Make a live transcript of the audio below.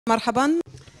مرحبا.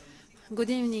 Good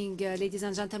evening, ladies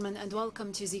and gentlemen, and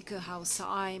welcome to Zico House.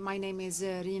 My name is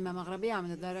Reem Maghribi. I'm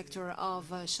the director of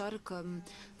Shark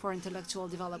for Intellectual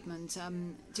Development.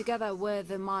 Together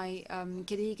with my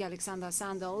colleague Alexander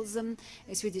Sandals,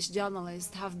 a Swedish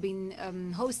journalist, have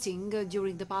been hosting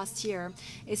during the past year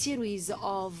a series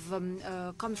of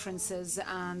conferences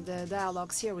and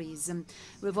dialogue series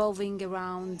revolving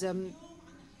around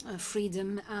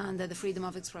freedom and the freedom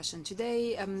of expression. Today,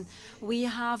 we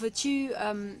have two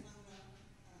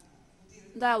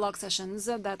dialogue sessions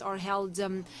that are held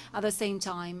at the same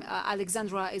time.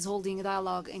 Alexandra is holding a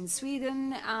dialogue in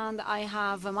Sweden, and I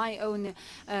have my own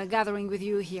gathering with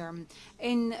you here.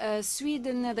 In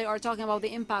Sweden, they are talking about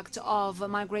the impact of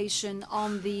migration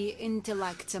on the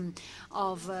intellect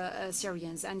of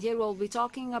Syrians, and here we'll be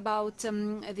talking about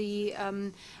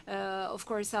of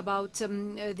course, about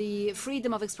the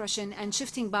freedom of expression and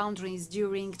shifting boundaries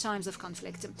during times of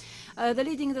conflict. The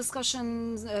leading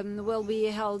discussions will be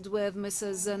held with Mrs.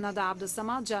 Mhanna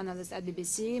Abdul, journalist at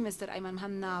BBC, Mr. Ayman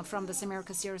Mhanna from the Samir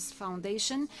Kassir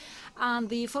Foundation, and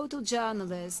the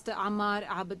photojournalist Ammar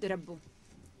Abd Rabbo.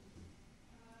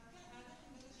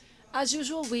 As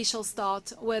usual, we shall start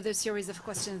with a series of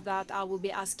questions that I will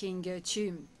be asking to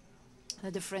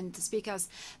the different speakers.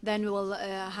 Then we will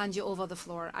hand you over the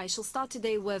floor. I shall start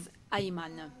today with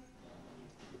Ayman.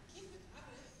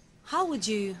 How would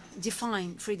you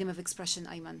define freedom of expression,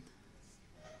 Ayman?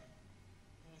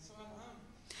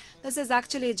 This is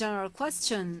actually a general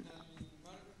question.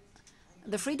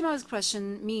 The freedom of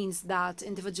expression means that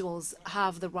individuals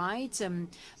have the right to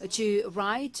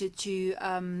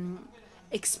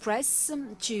express,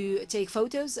 to take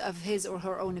photos of his or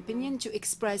her own opinion, to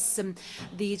express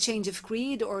the change of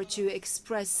creed, or to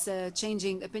express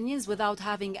changing opinions without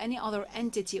having any other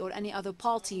entity or any other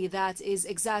party that is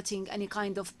exerting any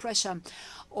kind of pressure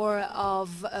or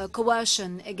of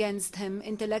coercion against him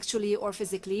intellectually or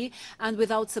physically, and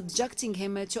without subjecting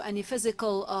him to any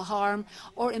physical harm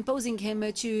or imposing him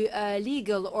to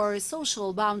legal or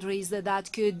social boundaries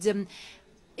that could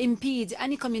impede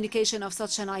any communication of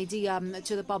such an idea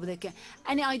to the public.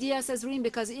 Any idea, says Reem,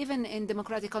 because even in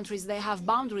democratic countries they have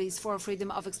boundaries for freedom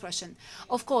of expression.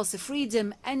 Of course,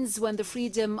 freedom ends when the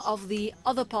freedom of the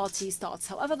other party starts.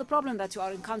 However, the problem that we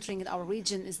are encountering in our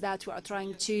region is that we are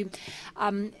trying to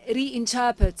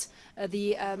reinterpret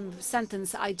the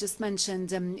sentence I just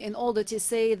mentioned in order to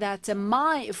say that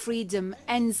my freedom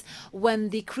ends when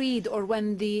the creed or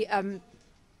when the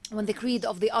creed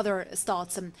of the other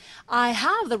starts. I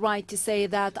have the right to say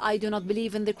that I do not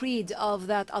believe in the creed of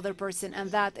that other person, and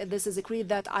that this is a creed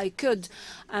that I could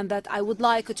and that I would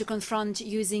like to confront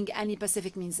using any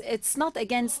pacific means. It's not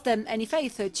against any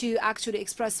faith to actually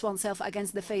express oneself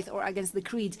against the faith or against the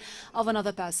creed of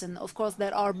another person. Of course,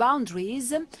 there are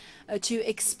boundaries to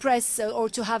express or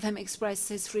to have him express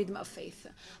his freedom of faith.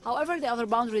 However, the other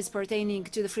boundaries pertaining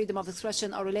to the freedom of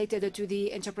expression are related to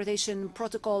the interpretation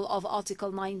protocol of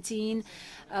Article 19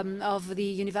 of the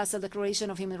Universal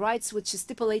Declaration of Human Rights, which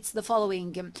stipulates the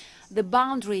following. The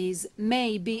boundaries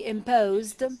may be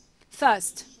imposed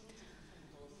first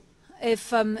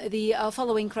if the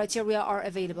following criteria are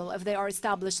available, if they are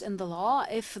established in the law,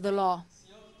 if the law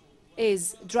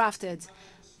is drafted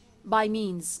by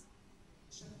means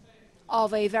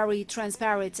of a very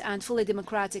transparent and fully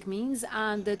democratic means,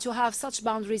 and to have such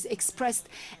boundaries expressed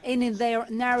in their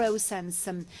narrow sense,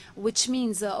 which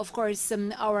means, of course,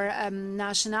 our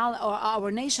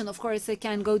nation, of course,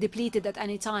 can go depleted at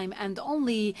any time, and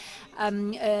only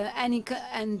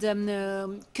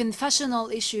confessional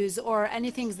issues or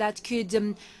anything that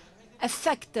could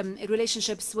affect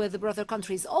relationships with brother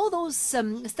countries. All those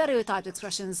stereotyped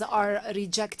expressions are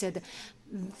rejected.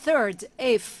 Third,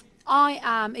 if I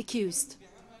am accused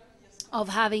of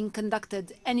having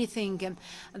conducted anything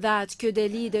that could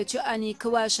lead to any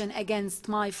coercion against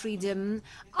my freedom,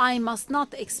 I must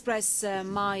not express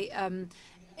my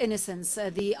innocence.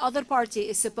 The other party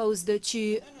is supposed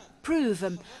to prove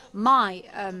of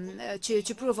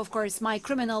course, my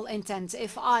criminal intent.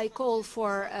 If I call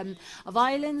for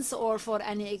violence or for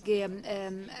any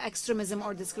extremism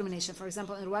or discrimination. For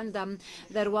example, in Rwanda,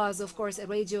 there was, of course, a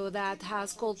radio that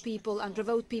has called people and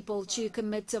provoked people to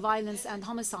commit violence and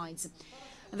homicides.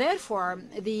 Therefore,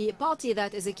 the party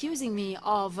that is accusing me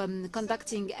of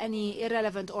conducting any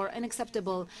irrelevant or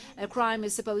unacceptable crime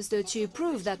is supposed to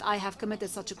prove that I have committed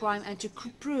such a crime and to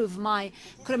prove my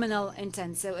criminal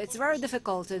intent. So it's very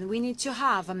difficult, and we need to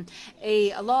have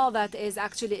a law that is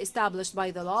actually established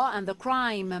by the law, and the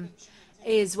crime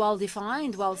is well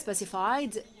defined, well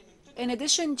specified. In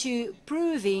addition to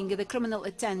proving the criminal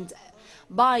intent,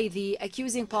 by the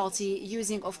accusing party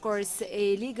using, of course,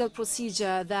 a legal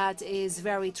procedure that is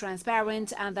very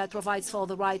transparent and that provides for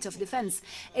the right of defense.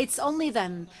 It's only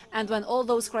then, and when all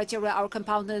those criteria are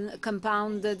compounded, can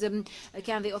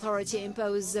the authority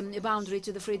impose a boundary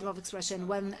to the freedom of expression.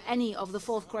 When any of the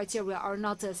fourth criteria are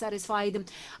not satisfied,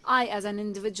 I, as an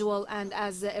individual and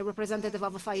as a representative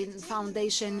of a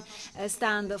foundation,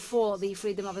 stand for the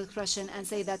freedom of expression and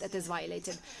say that it is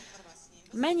violated.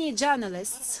 Many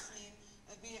journalists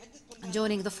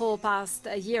during the 4 past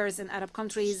years in Arab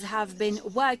countries have been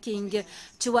working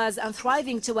towards and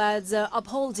thriving towards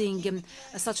upholding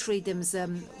such freedoms.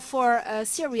 For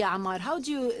Syria, Ammar, how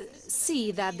do you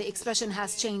see that the expression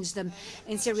has changed in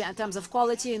Syria in terms of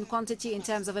quality and quantity, in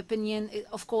terms of opinion,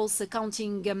 of course,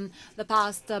 counting the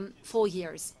past 4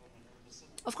 years?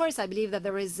 Of course, I believe that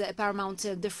there is a paramount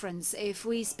difference. If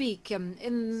we speak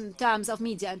in terms of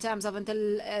media, in terms of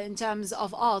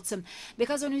arts,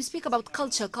 because when we speak about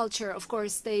culture, of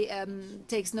course, they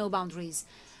takes no boundaries.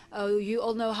 You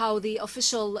all know how the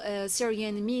official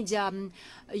Syrian media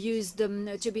used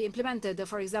to be implemented.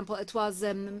 For example, it was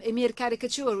a mere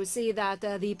caricature. We see that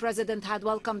the president had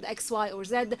welcomed X, Y, or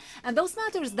Z, and those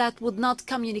matters that would not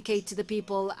communicate to the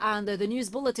people, and the news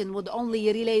bulletin would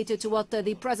only relate to what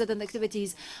the president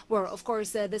activities were. Of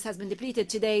course, this has been depleted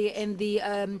today in the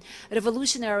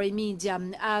revolutionary media,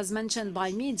 as mentioned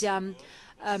by media.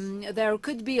 There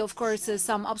could be, of course,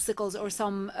 some obstacles or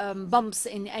some bumps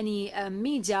in any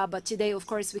media, but today, of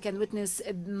course, we can witness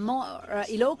more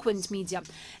eloquent media.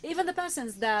 Even the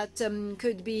persons that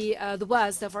could be the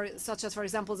worst, such as, for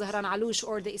example, Zahran Aloush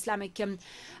or the Islamic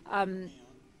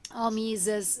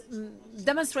armies,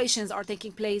 demonstrations are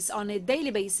taking place on a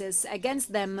daily basis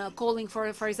against them, calling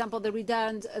for example, the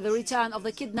return of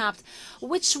the kidnapped,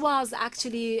 which was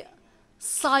actually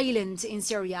silent in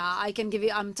Syria.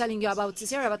 I'm telling you about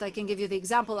Syria, but I can give you the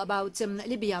example about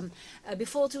Libya.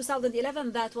 Before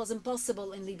 2011, that was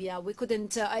impossible in Libya. We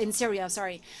couldn't, in Syria,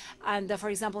 sorry. And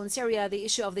for example, in Syria, the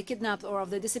issue of the kidnapped or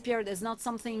of the disappeared is not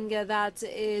something that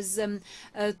is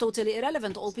totally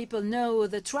irrelevant. All people know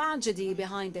the tragedy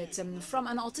behind it. From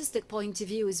an artistic point of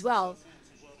view as well,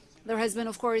 there has been,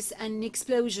 of course, an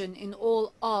explosion in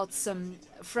all arts,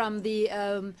 from the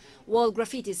wall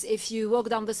graffitis. If you walk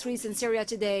down the streets in Syria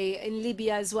today, in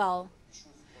Libya as well,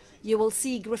 you will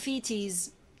see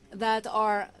graffitis that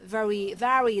are very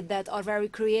varied, that are very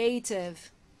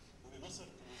creative.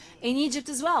 In Egypt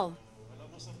as well.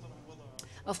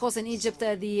 Of course, in Egypt,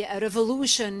 the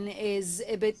revolution is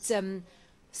a bit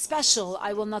special.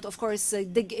 I will not, of course,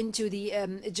 dig into the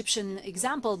Egyptian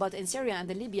example, but in Syria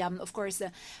and in Libya, of course,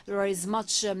 there is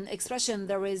much expression.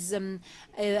 There is a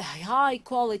high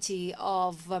quality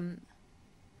of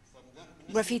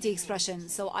graffiti expression.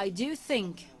 So I do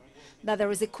think that there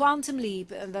is a quantum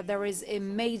leap and that there is a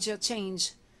major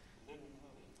change.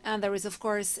 And there is, of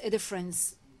course, a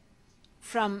difference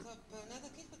from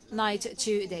night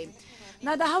to day.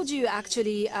 Now, how do you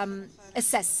actually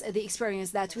assess the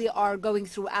experience that we are going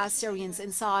through as Syrians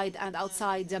inside and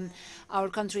outside our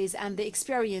countries, and the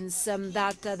experience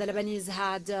that the Lebanese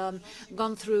had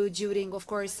gone through during, of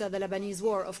course, the Lebanese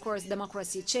war? Of course,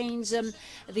 democracy changed,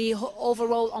 the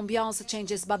overall ambiance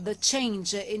changes, but the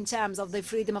change in terms of the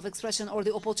freedom of expression or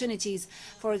the opportunities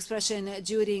for expression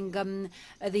during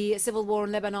the civil war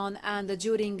in Lebanon and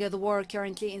during the war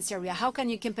currently in Syria, how can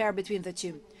you compare between the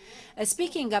two?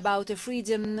 Speaking about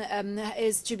freedom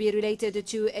is to be related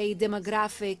to a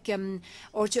demographic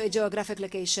or to a geographic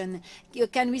location.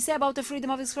 Can we say about the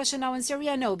freedom of expression now in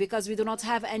Syria? No, because we do not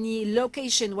have any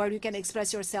location where you can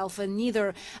express yourself,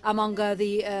 neither among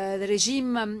the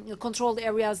regime-controlled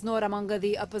areas nor among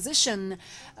the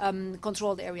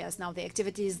opposition-controlled areas. Now, the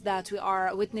activities that we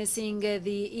are witnessing,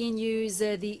 the e-news,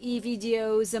 the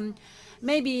e-videos,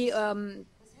 maybe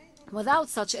without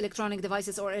such electronic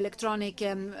devices or electronic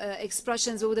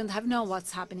expressions, we wouldn't have known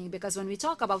what's happening, because when we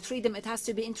talk about freedom, it has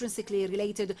to be intrinsically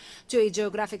related to a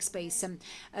geographic space.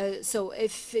 So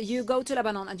if you go to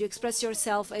Lebanon and you express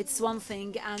yourself, it's one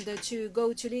thing, and to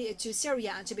go to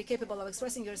Syria and to be capable of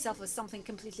expressing yourself is something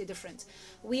completely different.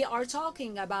 We are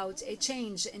talking about a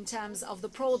change in terms of the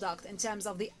product, in terms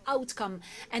of the outcome,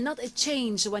 and not a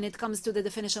change when it comes to the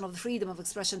definition of the freedom of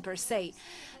expression per se.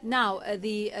 Now,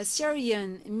 the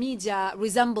Syrian media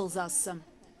resembles us.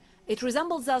 It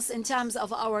resembles us in terms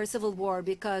of our civil war,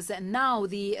 because now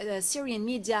the Syrian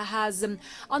media has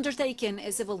undertaken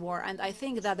a civil war. And I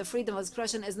think that the freedom of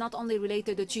expression is not only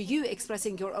related to you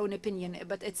expressing your own opinion,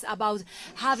 but it's about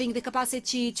having the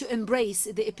capacity to embrace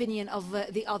the opinion of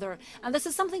the other. And this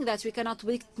is something that we cannot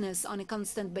witness on a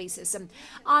constant basis.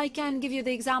 I can give you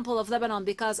the example of Lebanon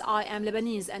because I am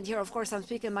Lebanese. And here, of course, I'm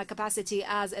speaking in my capacity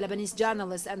as a Lebanese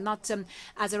journalist and not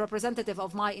as a representative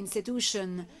of my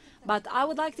institution. But I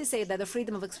would like to say that the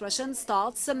freedom of expression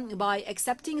starts by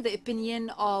accepting the opinion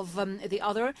of the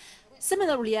other,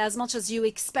 similarly as much as you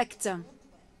expect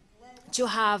to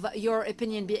have your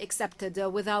opinion be accepted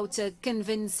without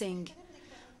convincing,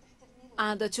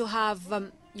 and to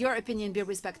have your opinion be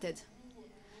respected.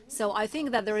 So I think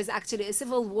that there is actually a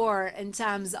civil war in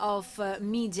terms of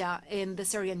media in the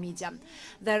Syrian media.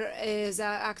 There is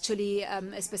actually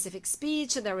a specific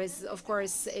speech. There is, of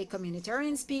course, a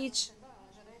communitarian speech.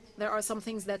 There are some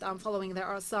things that I'm following. There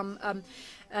are some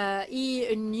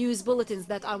e-news bulletins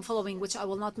that I'm following, which I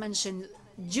will not mention.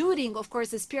 During, of course,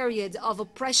 this period of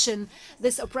oppression,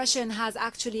 this oppression has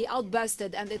actually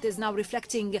outbursted, and it is now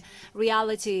reflecting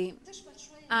reality.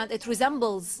 And it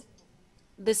resembles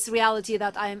this reality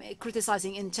that I'm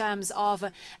criticizing in terms of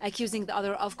accusing the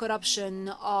other of corruption,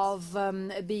 of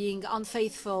being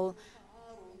unfaithful,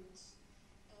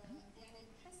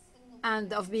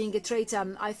 and of being a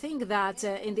traitor. I think that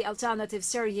in the alternative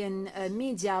Syrian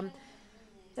media,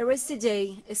 there is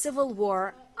today a civil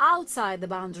war outside the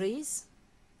boundaries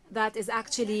that is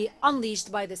actually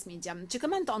unleashed by this media. To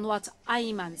comment on what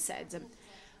Ayman said,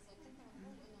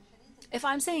 if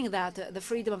I'm saying that the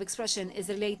freedom of expression is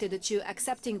related to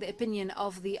accepting the opinion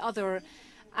of the other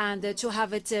and to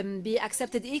have it be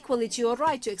accepted equally to your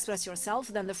right to express yourself,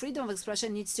 then the freedom of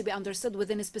expression needs to be understood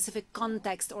within a specific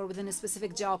context or within a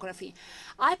specific geography.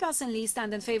 I personally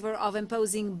stand in favor of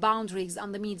imposing boundaries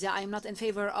on the media. I am not in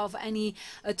favor of any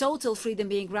total freedom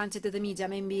being granted to the media.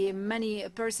 Maybe many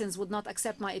persons would not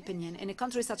accept my opinion. In a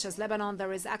country such as Lebanon,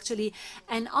 there is actually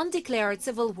an undeclared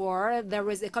civil war. There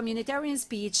is a communitarian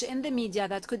speech in the media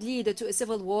that could lead to a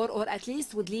civil war, or at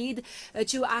least would lead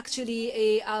to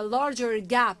actually a larger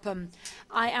gap.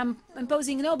 I am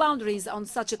imposing no boundaries on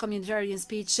such a communitarian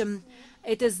speech.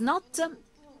 It is not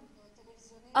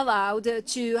allowed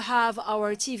to have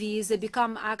our TVs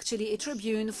become actually a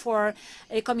tribune for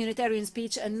a communitarian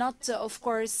speech, and not, of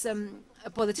course,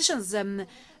 politicians. And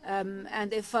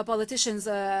if politicians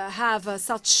have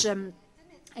such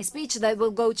a speech that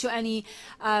will go to any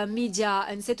media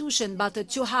institution, but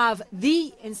to have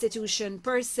the institution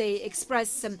per se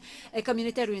express a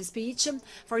communitarian speech.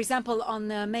 For example, on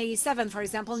May 7th, for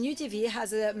example, New TV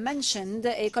has mentioned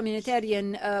a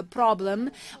communitarian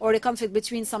problem or a conflict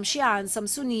between some Shia and some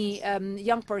Sunni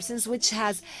young persons, which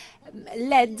has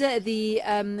led the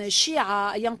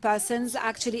Shia young persons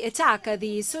actually attack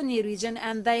the Sunni region,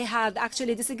 and they had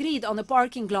actually disagreed on a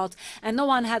parking lot, and no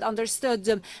one had understood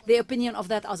the opinion of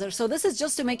that other. So this is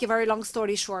just to make a very long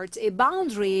story short. A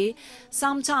boundary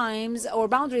sometimes, or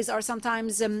boundaries are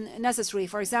sometimes necessary.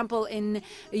 For example, in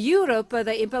Europe,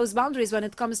 they impose boundaries when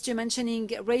it comes to mentioning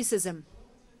racism.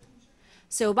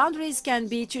 So boundaries can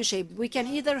be two-shaped. We can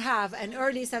either have an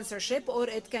early censorship, or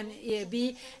it can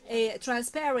be a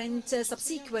transparent,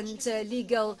 subsequent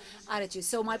legal attitude.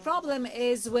 So my problem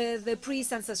is with the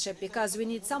pre-censorship, because we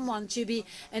need someone to be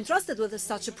entrusted with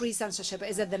such a pre-censorship.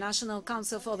 Is it the National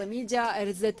Council for the Media, or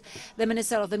is it the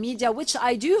Minister of the Media, which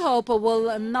I do hope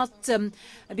will not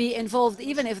be involved,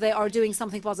 even if they are doing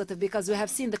something positive, because we have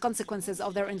seen the consequences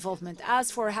of their involvement.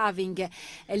 As for having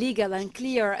legal and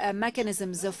clear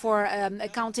mechanisms for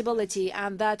accountability,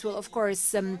 and that will, of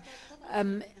course,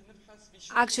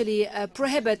 actually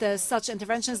prohibit such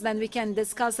interventions, then we can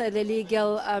discuss the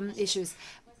legal issues.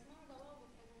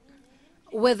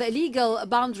 With legal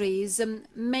boundaries,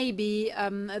 maybe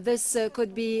this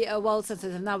could be well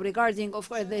sensitive. Now, regarding, of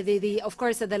course,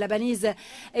 the Lebanese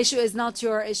issue is not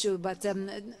your issue, but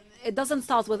it doesn't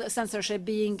start with censorship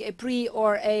being a pre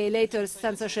or a later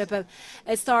censorship.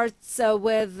 It starts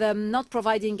with not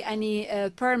providing any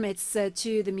permits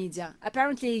to the media.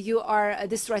 Apparently, you are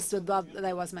distressed with what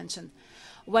that was mentioned.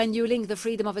 When you link the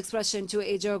freedom of expression to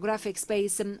a geographic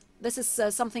space, this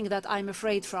is something that I'm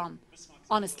afraid from,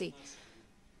 honestly.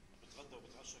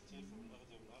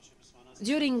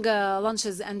 During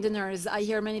lunches and dinners, I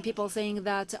hear many people saying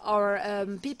that our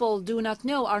people do not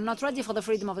know, are not ready for the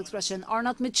freedom of expression, are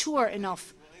not mature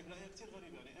enough.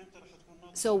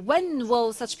 So when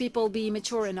will such people be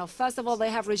mature enough? First of all,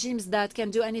 they have regimes that can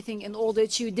do anything in order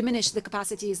to diminish the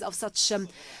capacities of such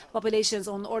populations,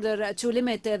 in order to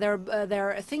limit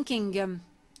their thinking.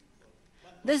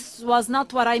 This was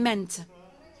not what I meant.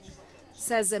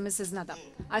 says Mrs. Nada.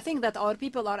 I think that our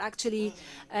people are actually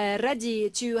ready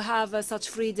to have such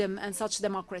freedom and such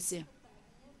democracy.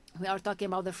 We are talking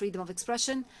about the freedom of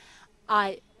expression.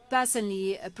 I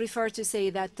personally prefer to say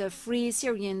that free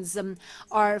Syrians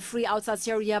are free outside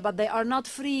Syria, but they are not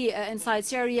free inside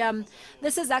Syria.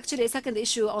 This is actually a second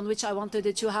issue on which I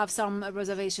wanted to have some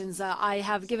reservations. I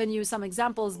have given you some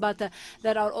examples, but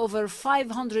there are over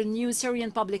 500 new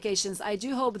Syrian publications. I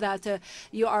do hope that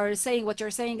you are saying what you're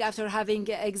saying after having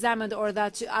examined, or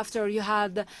that after you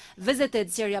had visited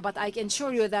Syria, but I can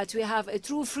assure you that we have a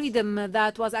true freedom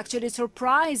that was actually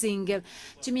surprising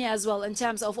to me as well, in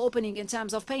terms of opening, in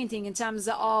terms of painting, in terms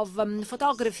of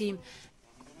photography.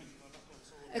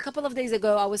 A couple of days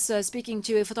ago, I was speaking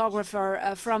to a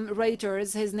photographer from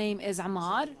Reuters. His name is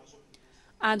Ammar,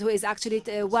 and who is actually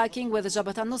working with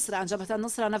Jabhat al-Nusra. And Jabhat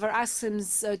al-Nusra never asks him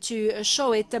to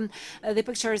show it, the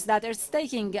pictures that it's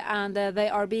taking, and they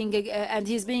are being, and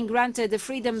he's being granted the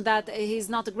freedom that he's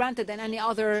not granted in any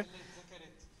other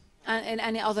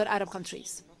Arab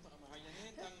countries.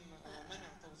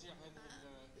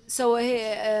 So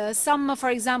some, for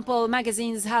example,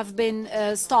 magazines have been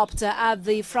stopped at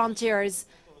the frontiers,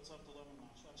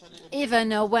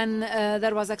 even when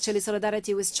there was actually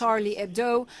solidarity with Charlie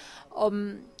Hebdo.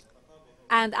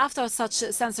 And after such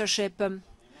censorship,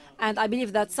 and I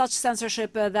believe that such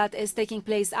censorship that is taking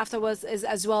place afterwards is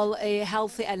as well a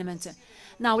healthy element.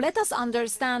 Now, let us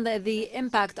understand the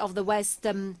impact of the West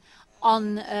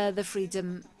on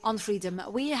freedom.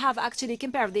 We have actually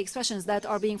compared the expressions that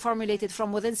are being formulated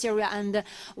from within Syria and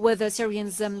with the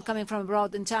Syrians coming from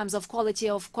abroad in terms of quality,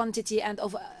 of quantity, and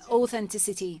of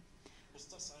authenticity.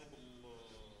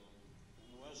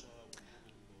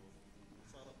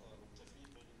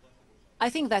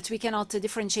 I think that we cannot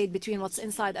differentiate between what's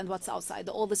inside and what's outside.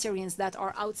 All the Syrians that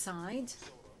are outside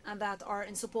and that are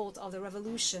in support of the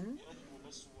revolution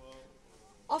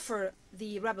offer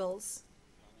the rebels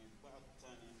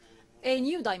a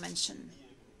new dimension: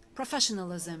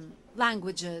 professionalism,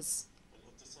 languages,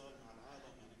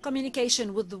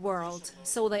 communication with the world.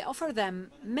 So they offer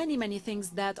them many, many things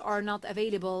that are not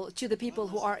available to the people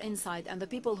who are inside. And the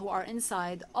people who are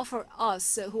inside offer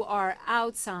us, who are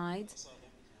outside,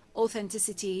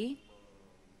 authenticity,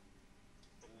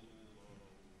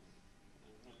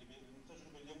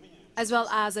 as well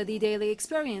as the daily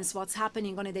experience, what's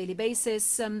happening on a daily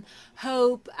basis,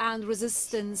 hope and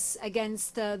resistance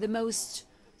against the most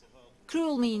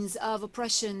cruel means of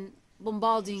oppression,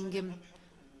 bombarding.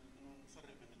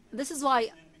 This is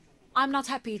why I'm not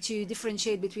happy to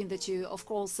differentiate between the two. Of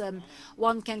course,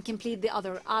 one can complete the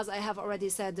other. As I have already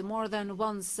said more than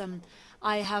once,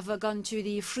 I have gone to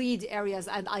the freed areas,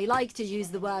 and I like to use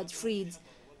the word freed.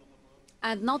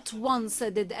 And not once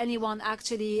did anyone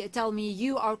actually tell me,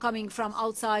 you are coming from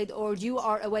outside or you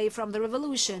are away from the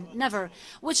revolution. Never.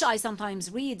 Which I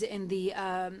sometimes read in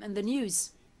the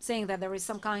news, saying that there is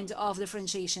some kind of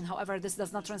differentiation. However, this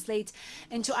does not translate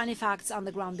into any facts on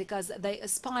the ground, because they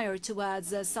aspire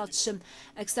towards such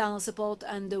external support,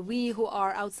 and we who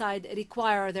are outside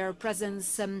require their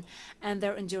presence and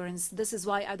their endurance. This is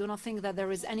why I do not think that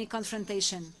there is any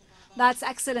confrontation. That's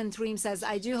excellent, Reem says.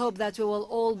 I do hope that we will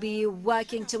all be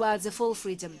working towards a full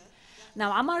freedom.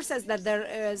 Now, Ammar says that there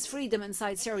is freedom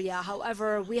inside Syria.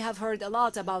 However, we have heard a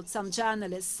lot about some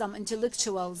journalists, some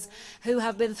intellectuals who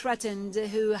have been threatened,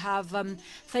 who have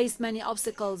faced many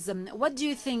obstacles. What do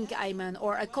you think, Ayman,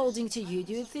 or according to you,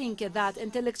 do you think that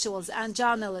intellectuals and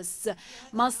journalists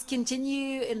must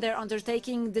continue in their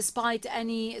undertaking despite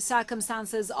any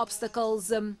circumstances,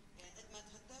 obstacles,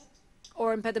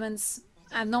 or impediments?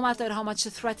 And no matter how much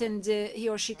threatened he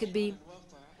or she could be?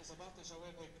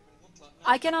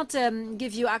 I cannot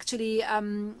give you actually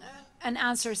an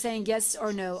answer saying yes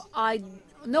or no.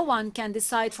 No one can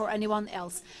decide for anyone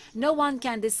else. No one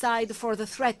can decide for the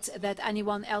threat that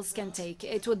anyone else can take.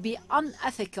 It would be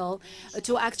unethical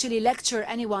to actually lecture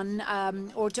anyone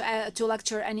or to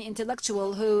lecture any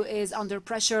intellectual who is under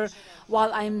pressure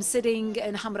while I'm sitting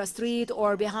in Hamra Street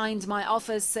or behind my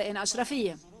office in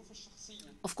Ashrafiyya.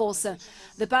 Of course,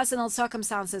 the personal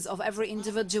circumstances of every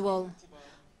individual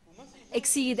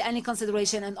exceed any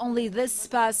consideration, and only this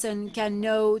person can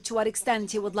know to what extent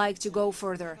he would like to go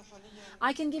further.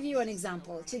 I can give you an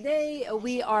example. Today,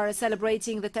 we are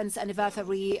celebrating the 10th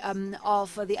anniversary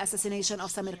of the assassination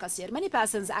of Samir Kassir. Many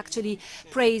persons actually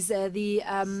praise the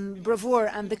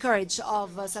bravura and the courage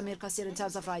of Samir Kassir in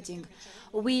terms of writing.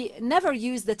 We never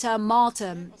use the term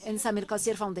martyr in Samir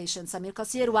Kassir Foundation. Samir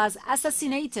Kassir was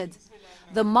assassinated.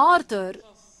 The martyr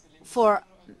for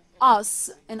us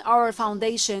in our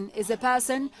foundation is a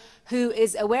person who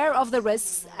is aware of the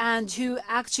risks and who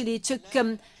actually took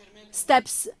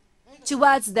steps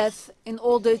towards death in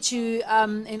order to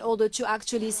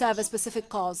actually serve a specific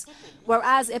cause.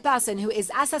 Whereas a person who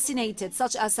is assassinated,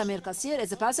 such as Samir Kassir,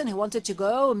 is a person who wanted to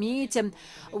go meet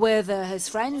with his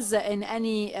friends in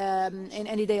any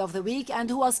day of the week and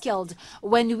who was killed.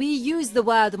 When we use the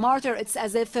word martyr, it's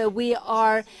as if we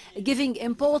are giving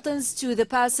importance to the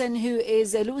person who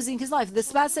is losing his life.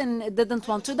 This person didn't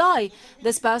want to die.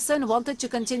 This person wanted to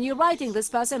continue writing. This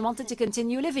person wanted to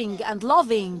continue living and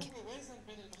loving.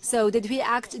 So did he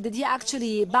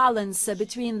actually balance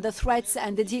between the threats,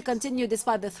 and did he continue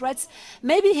despite the threats?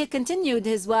 Maybe he continued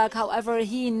his work. However,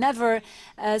 he never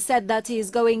said that he is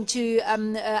going to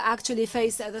actually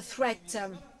face the threat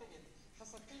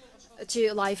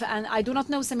to life. And I do not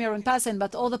know Samir in person,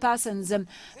 but all the persons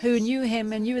who knew him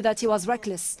knew that he was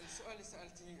reckless.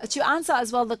 To answer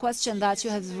as well the question that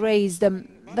you have raised,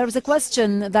 there is a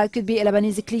question that could be a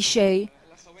Lebanese cliche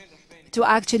to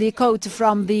actually quote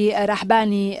from the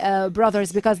Rahbani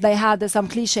brothers, because they had some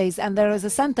cliches, and there is a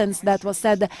sentence that was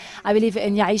said, I believe,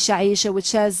 in Yaisha Aisha, which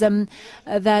says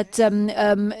that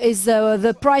is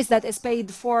the price that is paid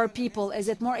for people, is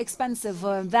it more expensive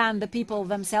than the people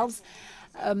themselves?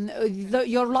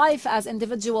 Your life as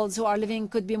individuals who are living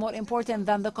could be more important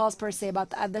than the cause per se,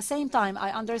 but at the same time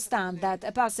I understand that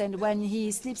a person, when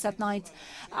he sleeps at night,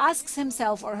 asks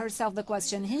himself or herself the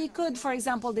question. He could, for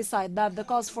example, decide that the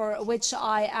cause for which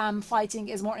I am fighting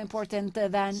is more important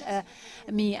than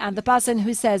me, and the person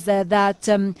who says that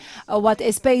what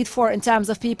is paid for in terms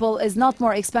of people is not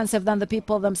more expensive than the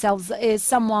people themselves is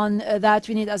someone that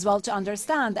we need as well to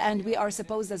understand, and we are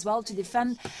supposed as well to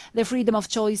defend the freedom of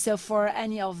choice for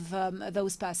any of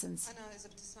those persons.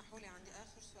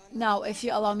 Now, if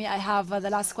you allow me, I have the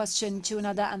last question to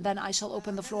Nada, and then I shall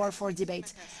open the floor for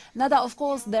debate. Nada, of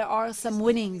course, there are some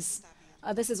winnings.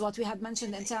 This is what we had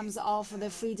mentioned in terms of the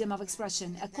freedom of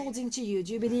expression. According to you,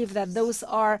 do you believe that those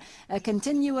are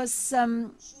continuous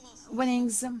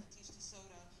winnings,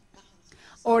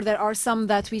 or there are some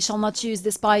that we shall not use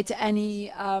despite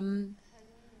any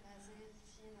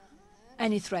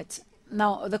threat?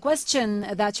 Now, the question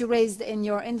that you raised in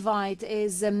your invite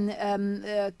is,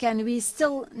 can we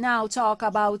still now talk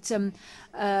about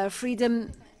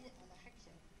freedom?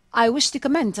 I wish to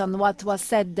comment on what was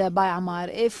said by Ammar.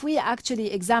 If we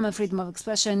actually examine freedom of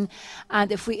expression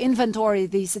and if we inventory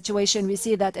the situation, we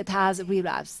see that it has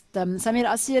relapsed. Samir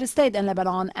Kassir stayed in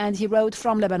Lebanon and he wrote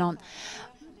from Lebanon.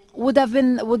 Would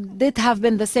it have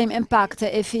been the same impact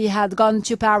if he had gone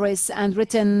to Paris and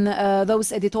written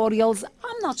those editorials?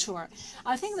 I'm not sure.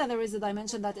 I think that there is a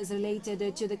dimension that is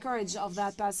related to the courage of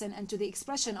that person and to the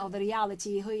expression of the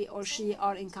reality he or she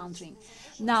are encountering.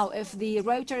 Now, if the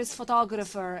Reuters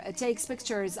photographer takes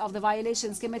pictures of the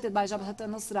violations committed by Jabhat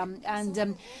al-Nusra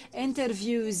and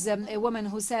interviews a woman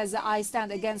who says, I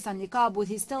stand against an-niqab, would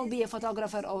he still be a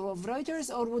photographer of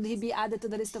Reuters, or would he be added to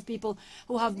the list of people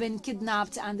who have been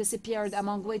kidnapped and disappeared,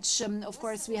 among which, of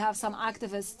course, we have some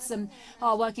activists who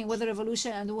are working with the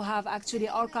revolution and who have actually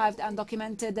archived and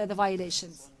documented the violations?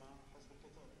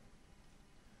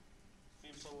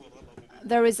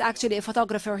 There is actually a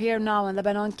photographer here now in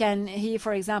Lebanon. Can he,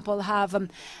 for example, have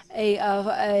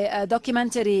a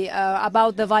documentary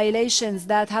about the violations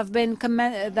that have been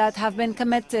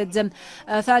committed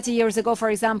 30 years ago, for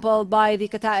example, by the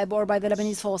Kataib or by the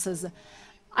Lebanese forces?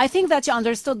 I think that you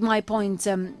understood my point,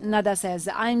 Nada says.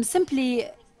 I'm simply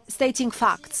stating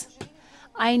facts.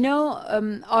 I know,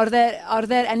 are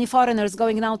there any foreigners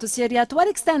going now to Syria? To what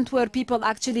extent were people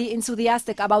actually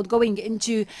enthusiastic about going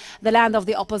into the land of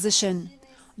the opposition?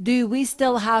 Do we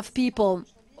still have people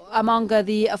among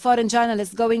the foreign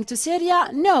journalists going to Syria?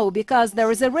 No, because there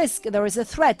is a risk, there is a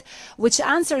threat, which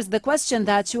answers the question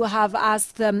that you have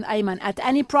asked Ayman. At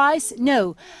any price?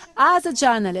 No. As a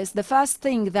journalist, the first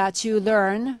thing that you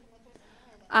learn,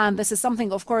 and this is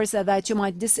something, of course, that you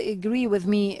might disagree with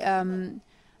me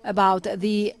about,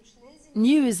 the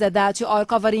news that you are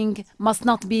covering must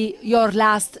not be your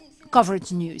last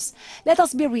coverage news. Let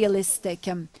us be realistic.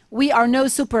 We are no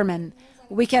supermen.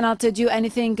 We cannot do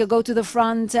anything, go to the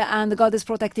front and God is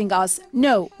protecting us.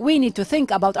 No, we need to think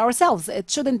about ourselves. It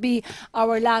shouldn't be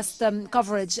our last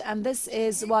coverage, and this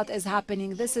is what is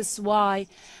happening. This is why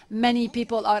many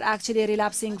people are actually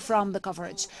relapsing from the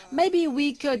coverage. Maybe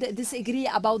we could disagree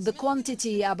about the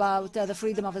quantity, about the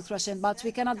freedom of expression, but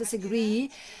we cannot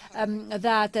disagree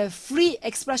that free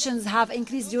expressions have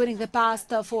increased during the past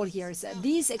 4 years.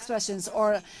 These expressions,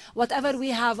 or whatever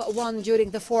we have won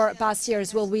during the 4 past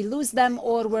years, will we lose them,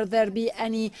 or will there be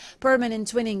any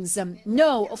permanent winnings?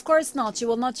 No, of course not. You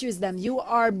will not use them. You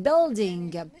are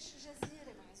building.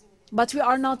 But we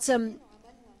are not an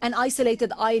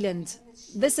isolated island.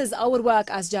 this is our work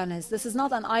as journalists. This is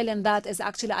not an island that is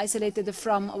actually isolated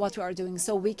from what we are doing.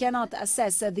 So we cannot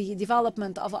assess the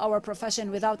development of our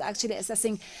profession without actually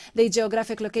assessing the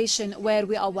geographic location where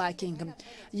we are working.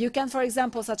 You can, for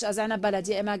example, such as Anab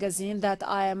Baladi, a magazine that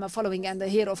I am following, and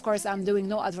here, of course, I'm doing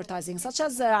no advertising, such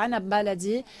as Anab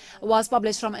Baladi was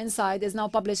published from inside, is now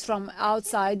published from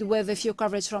outside with a few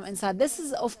coverage from inside. This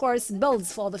is, of course,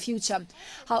 builds for the future.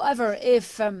 However,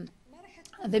 if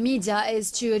the media is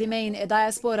to remain a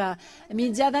diaspora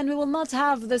media, then we will not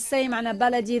have the same Anab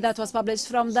Baladi that was published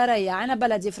from Daraya. Anab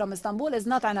Baladi from Istanbul is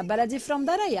not Anab Baladi from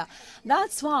Daraya.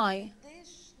 That's why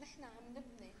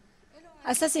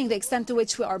assessing the extent to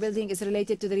which we are building is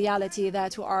related to the reality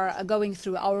that we are going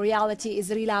through. Our reality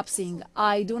is relapsing.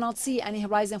 I do not see any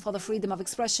horizon for the freedom of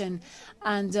expression,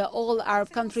 and all Arab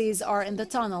countries are in the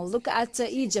tunnel. Look at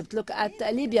Egypt, look at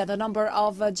Libya, the number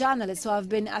of journalists who have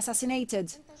been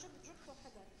assassinated.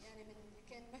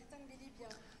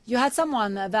 You had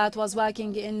someone that was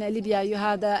working in Libya. You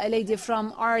had a lady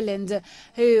from Ireland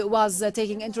who was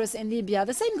taking interest in Libya.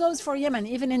 The same goes for Yemen,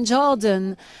 even in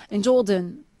Jordan.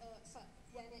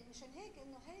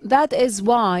 That is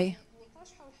why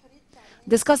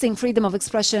discussing freedom of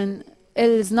expression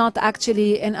is not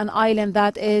actually in an island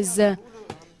that is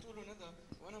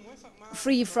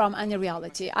free from any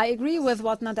reality. I agree with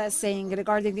what Nada is saying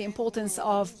regarding the importance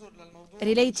of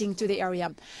relating to the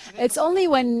area. It's only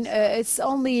when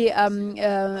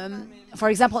for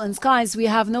example, in skies, we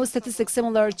have no statistics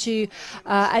similar to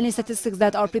any statistics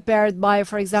that are prepared by,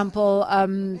 for example,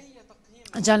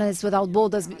 Journalists Without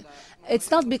Borders.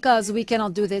 It's not because we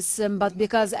cannot do this, but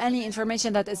because any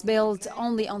information that is built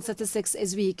only on statistics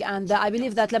is weak. And I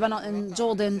believe that Lebanon and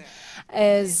Jordan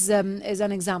is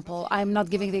an example. I'm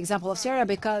not giving the example of Syria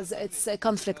because it's a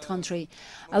conflict country.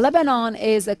 Lebanon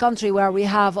is a country where we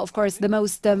have, of course, the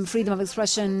most freedom of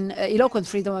expression, eloquent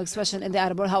freedom of expression in the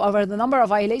Arab world. However, the number of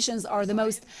violations are the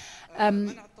most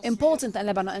important in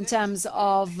Lebanon in terms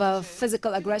of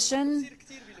physical aggression.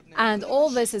 And all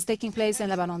this is taking place in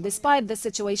Lebanon. Despite this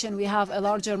situation, we have a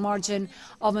larger margin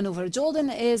of maneuver. Jordan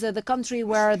is the country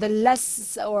where the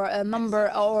least number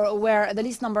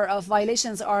of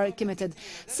violations are committed.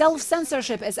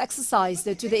 Self-censorship is exercised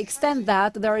to the extent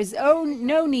that there is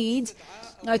no need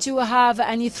to have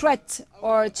any threat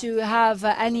or to have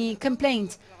any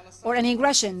complaint or any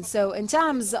aggression. So in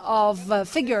terms of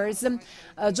figures,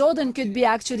 Jordan could be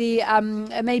actually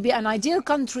maybe an ideal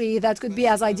country that could be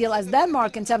as ideal as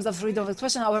Denmark in terms of freedom of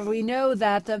expression. However, we know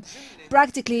that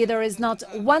practically there is not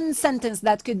one sentence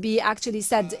that could be actually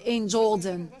said in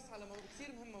Jordan.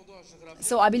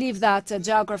 So I believe that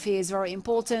geography is very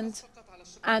important,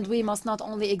 and we must not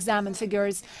only examine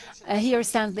figures. Here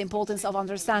stands the importance of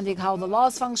understanding how the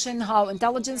laws function, how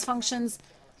intelligence functions,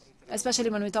 especially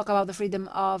when we talk about the freedom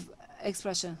of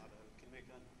expression.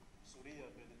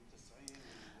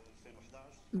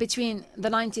 Between the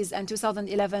 90s and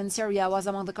 2011, Syria was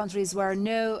among the countries where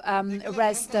no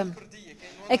arrest,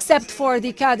 except for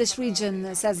the Kurdish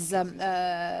region, says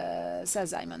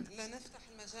Ayman.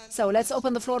 So let's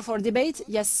open the floor for debate.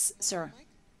 Yes, sir.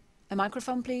 A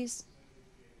microphone, please.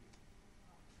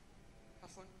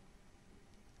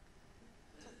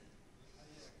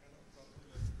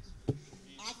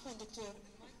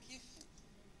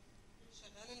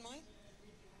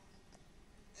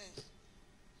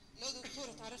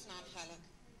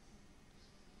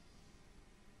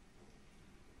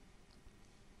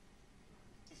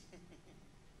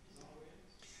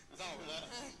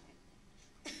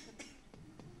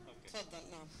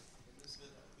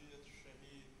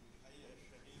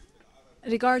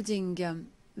 Regarding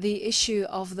the issue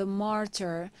of the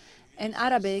martyr in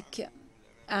Arabic,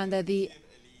 and the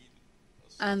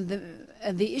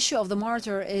issue of the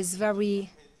martyr is very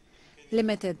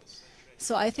limited.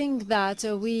 So I think that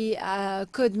we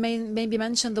could maybe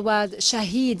mention the word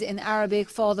shaheed in Arabic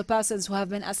for the persons who have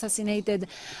been assassinated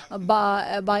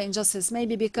by injustice,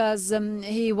 maybe because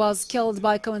he was killed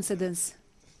by coincidence.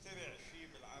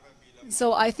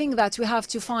 So I think that we have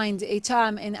to find a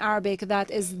term in Arabic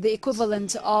that is the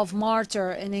equivalent of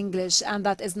martyr in English, and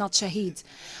that is not shaheed.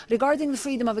 Regarding the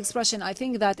freedom of expression, I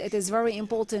think that it is very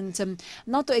important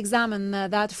not to examine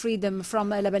that freedom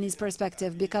from a Lebanese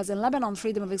perspective, because in Lebanon,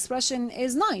 freedom of expression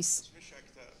is nice.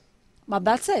 But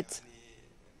that's it.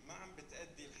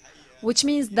 Which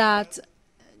means that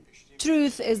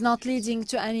truth is not leading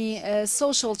to any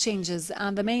social changes.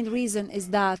 And the main reason is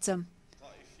that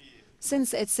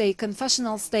since it's a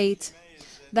confessional state,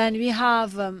 then we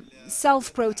have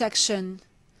self-protection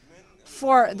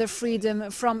for the freedom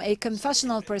from a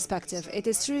confessional perspective. It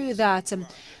is true that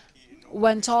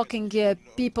when talking,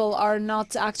 people are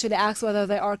not actually asked whether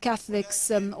they are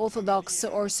Catholics, Orthodox,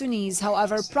 or Sunnis.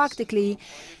 However, practically,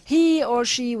 he or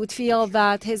she would feel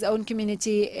that his own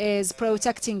community is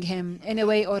protecting him in a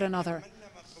way or another.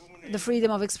 The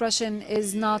freedom of expression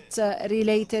is not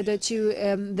related to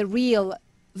the real,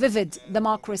 vivid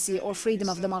democracy or freedom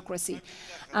of democracy.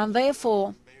 And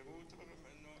therefore,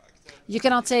 you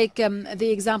cannot take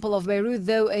the example of Beirut,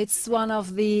 though it's one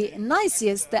of the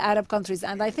nicest Arab countries.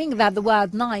 And I think that the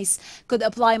word nice could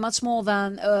apply much more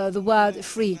than the word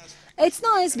free. It's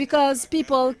nice because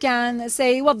people can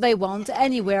say what they want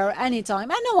anywhere, anytime,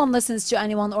 and no one listens to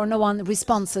anyone or no one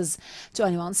responds to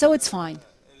anyone. So it's fine.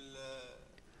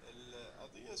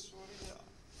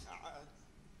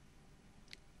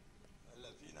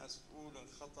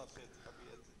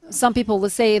 Some people will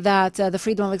say that the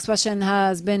freedom of expression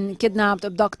has been kidnapped,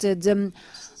 abducted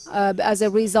as a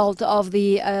result of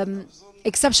the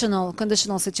exceptional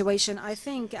conditional situation. I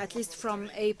think, at least from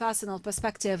a personal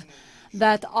perspective,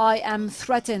 that I am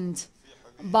threatened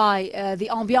by the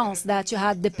ambiance that you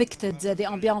had depicted, the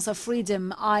ambiance of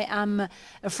freedom. I am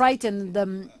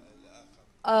frightened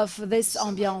of this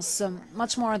ambiance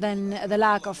much more than the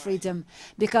lack of freedom,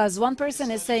 because one person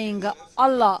is saying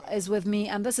Allah is with me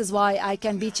and this is why I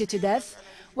can beat you to death,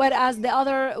 whereas the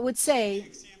other would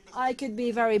say I could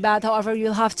be very bad, however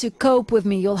you'll have to cope with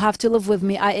me, you'll have to live with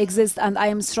me, I exist and I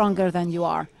am stronger than you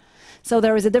are. So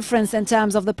there is a difference in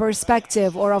terms of the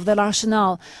perspective or of the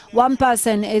rationale. One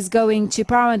person is going to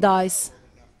paradise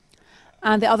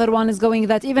and the other one is going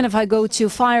that even if I go to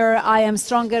fire, I am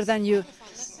stronger than you.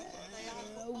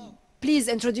 Please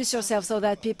introduce yourself so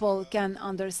that people can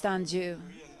understand you.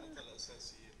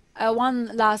 One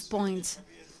last point.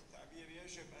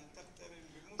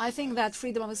 I think that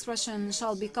freedom of expression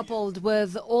shall be coupled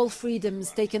with all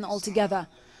freedoms taken all together.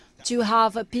 To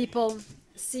have people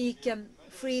seek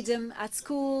freedom at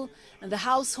school, in the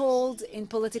household, in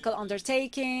political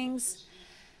undertakings.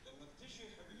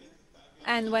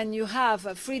 And when you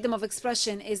have freedom of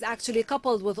expression is actually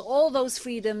coupled with all those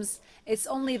freedoms, it's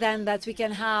only then that we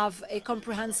can have a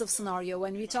comprehensive scenario.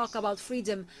 When we talk about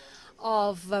freedom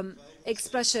of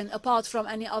expression apart from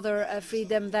any other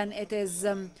freedom, then it is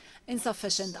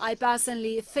insufficient. I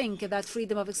personally think that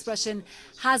freedom of expression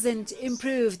hasn't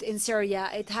improved in Syria.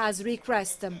 It has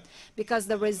regressed because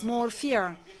there is more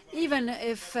fear. Even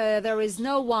if there is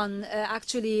no one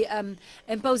actually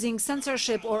imposing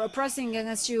censorship or oppressing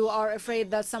against you, are afraid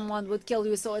that someone would kill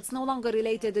you. So it's no longer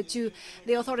related to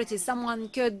the authorities. Someone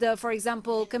could, for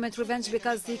example, commit revenge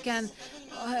because he can,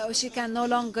 she can no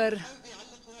longer.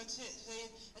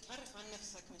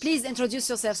 Please introduce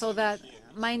yourself so that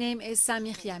my name is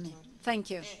Samir. Thank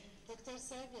you.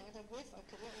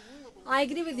 I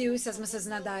agree with you, says Mrs.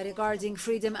 Nada, regarding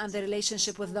freedom and the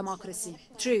relationship with democracy.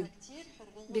 True.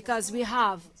 Because we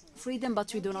have freedom,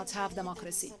 but we do not have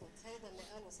democracy.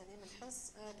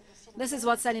 This is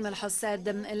what Salim al-Hus said.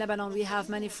 In Lebanon, we have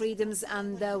many freedoms,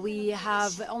 and we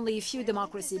have only a few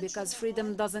democracy, because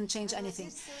freedom doesn't change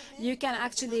anything. You can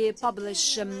actually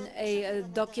publish a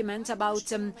document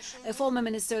about a former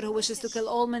minister who wishes to kill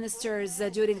all ministers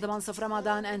during the months of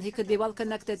Ramadan, and he could be well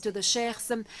connected to the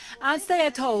sheikhs and stay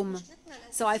at home.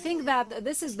 So I think that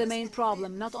this is the main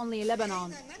problem, not only in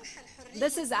Lebanon.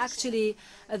 This is actually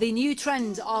the new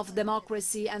trend of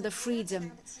democracy and the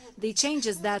freedom, the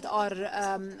changes that are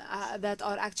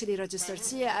actually registered.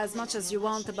 See as much as you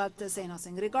want, but say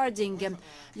nothing. Regarding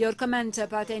your comment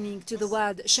pertaining to the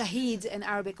word shaheed in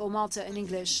Arabic or martyr in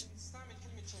English,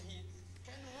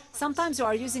 sometimes you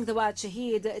are using the word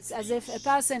shaheed. It's as if a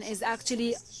person is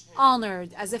actually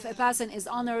honored, as if a person is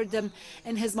honored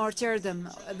in his martyrdom,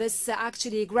 this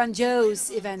actually grandiose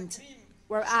event,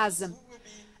 whereas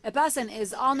a person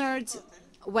is honored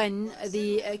when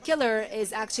the killer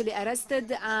is actually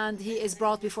arrested and he is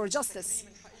brought before justice.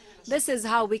 This is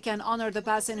how we can honor the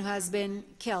person who has been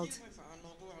killed.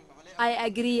 I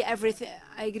agree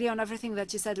on everything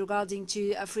that you said regarding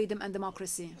to freedom and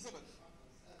democracy.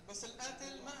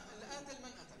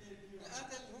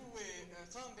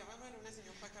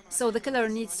 So the killer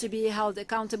needs to be held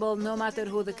accountable no matter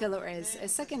who the killer is. A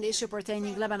second issue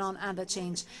pertaining Lebanon and the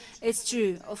change. It's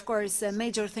true, of course,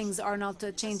 major things are not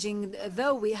changing,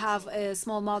 though we have a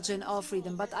small margin of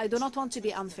freedom. But I do not want to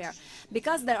be unfair,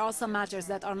 because there are some matters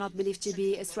that are not believed to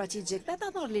be strategic, that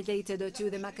are not related to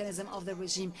the mechanism of the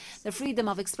regime. The freedom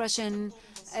of expression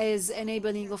is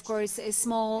enabling, of course, a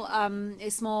small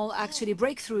actually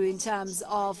breakthrough in terms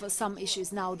of some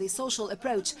issues. Now, the social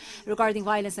approach regarding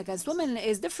violence against women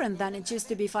is different different than it used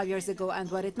to be 5 years ago, and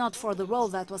were it not for the role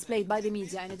that was played by the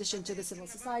media in addition to the civil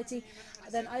society,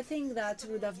 then I think that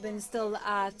we would have been still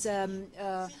at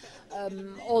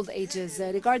old ages.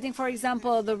 Regarding, for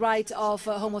example, the right of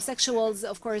homosexuals,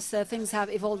 of course, things have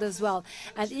evolved as well.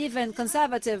 And even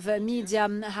conservative media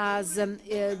has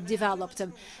developed.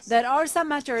 There are some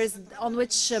matters on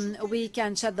which we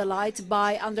can shed the light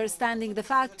by understanding the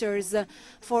factors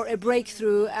for a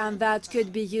breakthrough, and that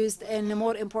could be used in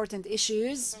more important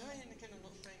issues.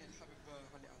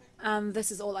 And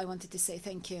this is all I wanted to say.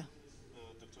 Thank you.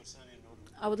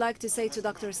 I would like to say to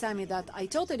Dr. Sami that I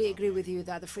totally agree with you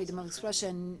that the freedom of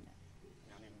expression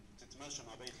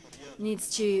needs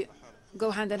to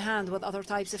go hand in hand with other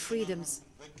types of freedoms.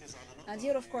 And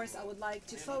here, of course, I would like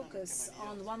to focus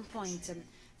on one point,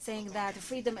 saying that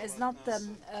freedom is not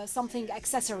something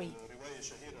accessory.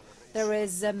 There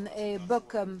is a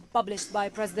book published by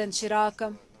President Chirac.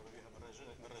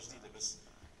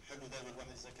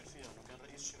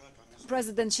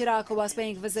 President Chirac was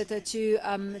paying a visit to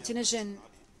Tunisian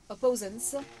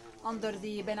opponents under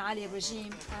the Ben Ali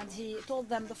regime, and he told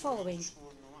them the following: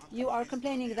 you are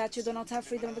complaining that you do not have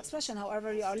freedom of expression,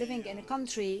 however, you are living in a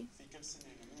country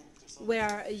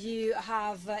where you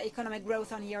have economic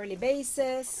growth on a yearly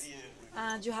basis,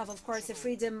 and you have, of course, a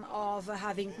freedom of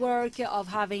having work, of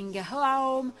having a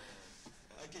home,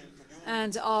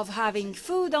 and of having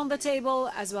food on the table,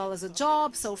 as well as a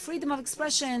job. So freedom of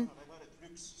expression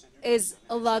is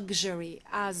a luxury,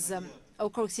 as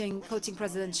quoting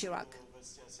President Chirac.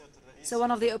 So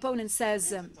one of the opponents says,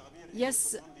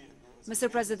 yes, Mr.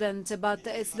 President, but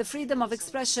it's the freedom of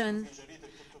expression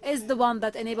is the one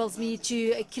that enables me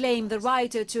to claim the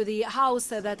right to the house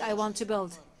that I want to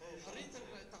build.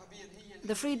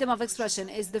 The freedom of expression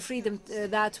is the freedom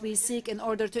that we seek in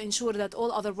order to ensure that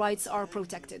all other rights are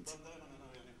protected.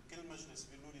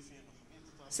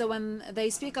 So when they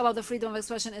speak about the freedom of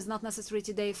expression is not necessary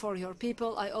today for your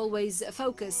people, I always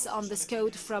focus on this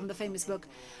quote from the famous book.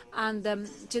 And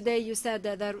today you said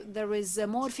that there is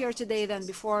more fear today than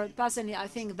before. Personally, I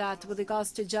think that with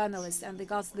regards to journalists and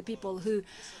regards to the people who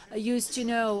used to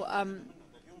know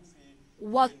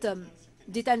what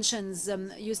detentions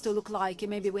used to look like,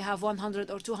 maybe we have 100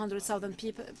 or 200,000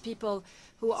 people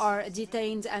who are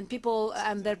detained, and people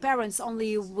and their parents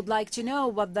only would like to know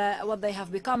what they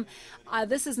have become.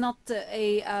 This is not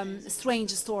a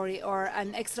strange story or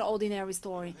an extraordinary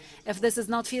story. If this is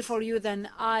not fear for you, then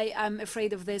I am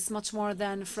afraid of this much more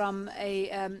than from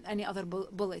any other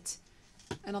bullet.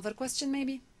 Another question,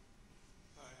 maybe?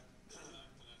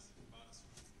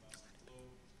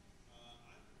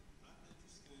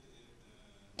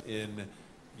 In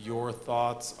your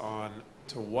thoughts on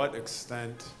to what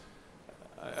extent,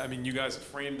 I mean, you guys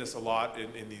framed this a lot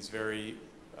in these very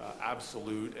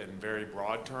absolute and very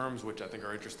broad terms, which I think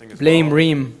are interesting as Blame well.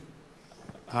 Reem.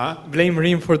 Huh? Blame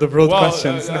Reem for the broad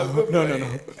questions. No.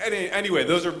 Anyway,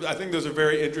 I think those are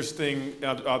very interesting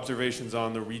observations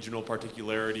on the regional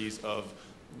particularities of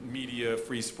media,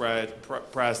 free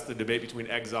press, the debate between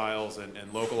exiles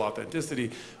and local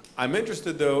authenticity. I'm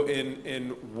interested, though, in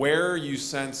where you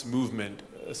sense movement,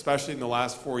 especially in the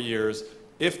last 4 years,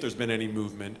 if there's been any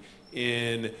movement,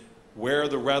 in where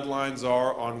the red lines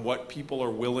are on what people are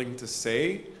willing to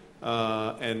say,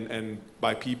 and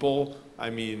by people, I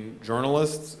mean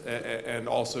journalists and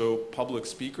also public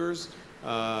speakers.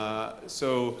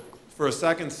 So for a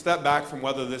second, step back from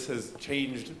whether this has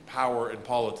changed power in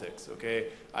politics, okay?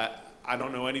 I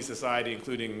don't know any society,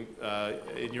 including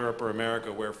in Europe or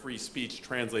America, where free speech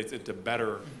translates into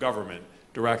better government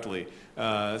directly.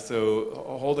 So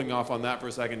holding off on that for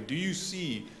a second, do you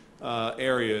see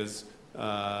areas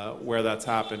where that's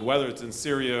happened, whether it's in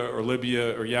Syria or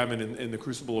Libya or Yemen in the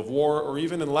crucible of war, or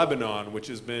even in Lebanon, which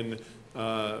has been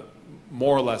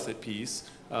more or less at peace,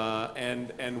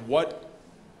 and what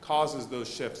causes those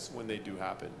shifts when they do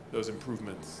happen, those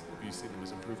improvements, if you see them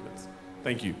as improvements?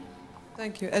 Thank you.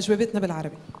 Thank you. أجوبتنا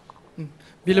بالعربي.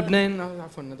 بلبنان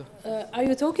عفوا ندى. Are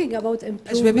you talking about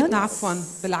improvements? أجوبتنا عفوا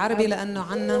بالعربي لأنه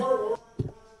عنا.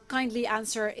 Kindly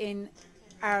answer in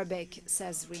Arabic,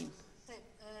 says Reem.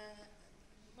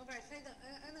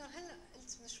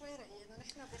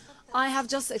 I have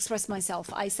just expressed myself.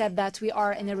 I said that we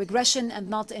are in a regression and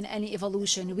not in any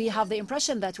evolution. We have the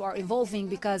impression that we are evolving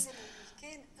because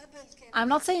I'm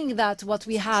not saying that what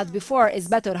we had before is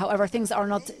better. However, things are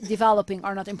not developing,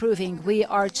 are not improving. We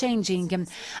are changing,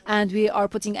 and we are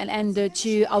putting an end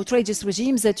to outrageous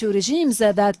regimes, to regimes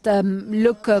that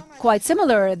look quite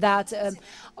similar, that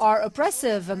are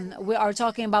oppressive. We are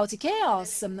talking about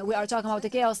chaos. We are talking about a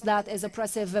chaos that is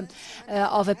oppressive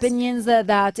of opinions,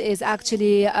 that is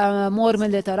actually more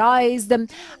militarized,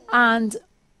 and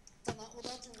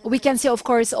we can see, of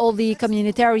course, all the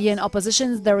communitarian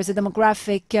oppositions. There is a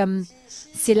demographic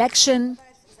selection,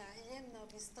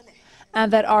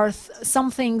 and there are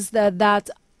some things that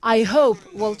I hope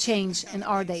will change in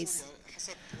our days.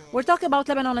 We're talking about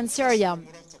Lebanon and Syria.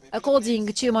 According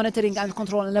to monitoring and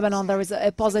control in Lebanon, there is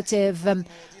a positive,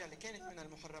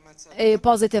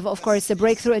 of course, a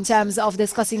breakthrough in terms of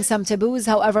discussing some taboos.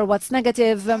 However, what's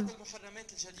negative,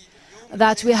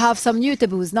 that we have some new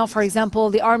taboos. Now, for example,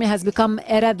 the army has become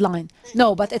a red line.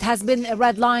 No, but it has been a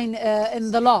red line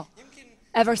in the law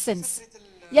ever since.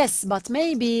 Yes, but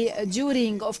maybe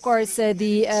during, of course,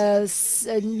 maybe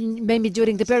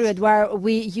during the period where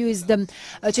we used them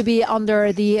to be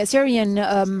under the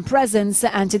Syrian presence,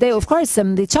 and today, of course,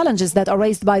 the challenges that are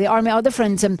raised by the army are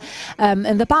different. In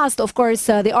the past, of course,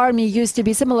 the army used to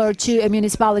be similar to a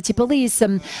municipality police,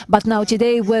 but now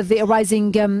today, with the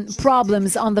rising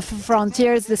problems on the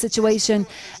frontiers, the situation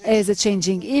is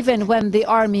changing. Even when the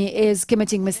army is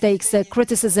committing mistakes,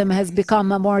 criticism has become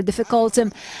more difficult,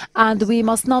 and we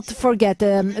must not forget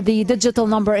the digital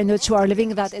number in which we are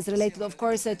living. That is related, of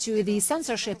course, to the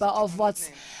censorship of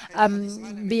what's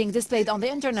being displayed on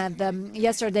the internet.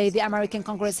 Yesterday, the American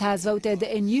Congress has voted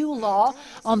a new law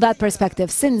on that perspective.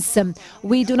 Since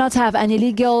we do not have any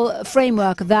legal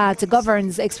framework that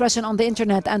governs expression on the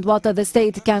internet and what the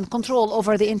state can control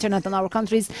over the internet in our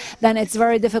countries, then it's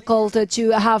very difficult to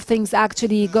have things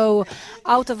actually go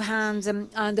out of hand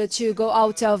and to go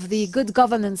out of the good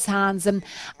governance hands,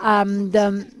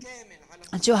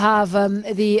 to have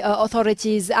the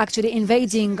authorities actually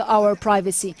invading our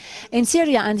privacy. In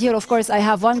Syria, and here, of course, I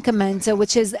have one comment,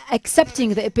 which is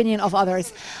accepting the opinion of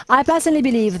others. I personally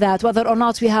believe that whether or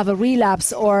not we have a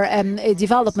relapse or a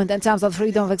development in terms of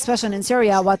freedom of expression in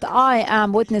Syria, what I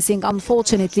am witnessing,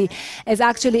 unfortunately, is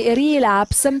actually a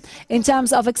relapse in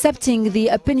terms of accepting the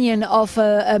opinion of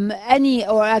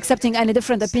accepting any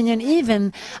different opinion,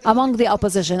 even among the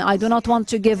opposition. I do not want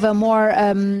to give more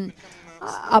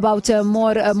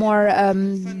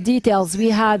details. We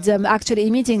had actually a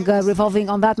meeting revolving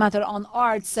on that matter on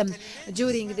arts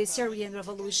during the Syrian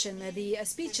revolution. The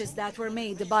speeches that were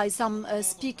made by some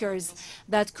speakers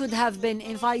that could have been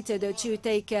invited to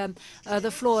take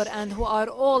the floor and who are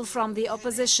all from the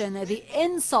opposition, the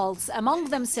insults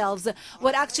among themselves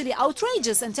were actually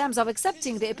outrageous in terms of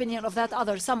accepting the opinion of that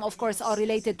other. Some, of course, are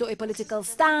related to a political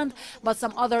stand, but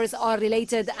some others are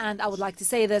related, and I would like to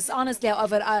say this honestly,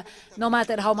 however, no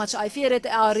matter how much I fear it,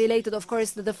 are related, of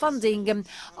course, to the funding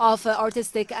of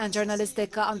artistic and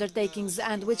journalistic undertakings,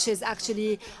 and which is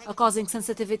actually causing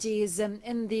sensitivities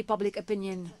in the public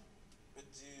opinion.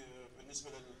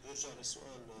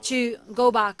 To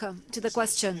go back to the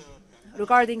question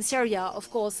regarding Syria,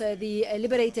 of course, the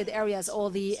liberated areas,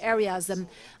 or the areas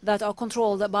that are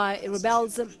controlled by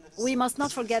rebels, we must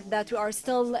not forget that we are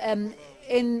still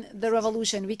in the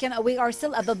revolution. We are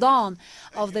still at the dawn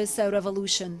of this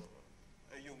revolution,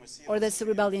 or this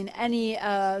rebellion. Any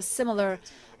similar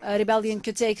rebellion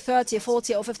could take 30,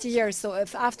 40, or 50 years. So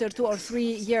if after 2 or 3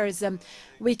 years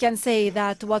we can say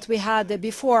that what we had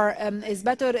before is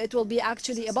better, it will be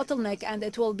actually a bottleneck, and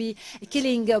it will be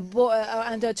killing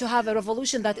and to have a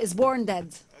revolution that is born dead.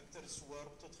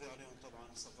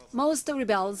 Most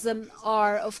rebels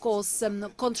are, of course,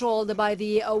 controlled by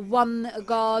the one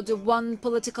God, one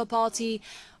political party,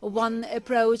 one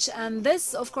approach, and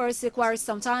this, of course, requires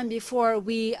some time before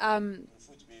we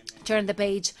turn the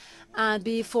page and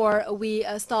before we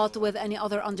start with any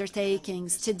other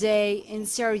undertakings. Today in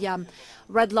Syria,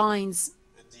 red lines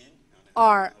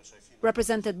are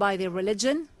represented by the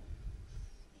religion.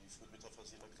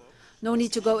 No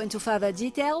need to go into further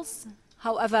details.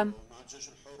 However,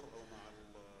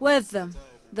 with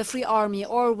the Free Army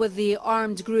or with the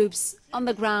armed groups on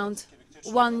the ground,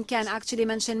 one can actually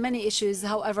mention many issues.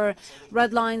 However,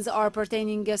 red lines are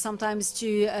pertaining sometimes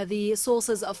to the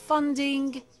sources of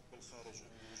funding,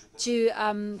 to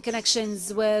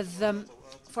connections with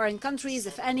foreign countries,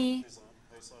 if any,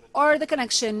 or the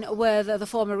connection with the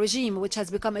former regime, which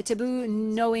has become a taboo,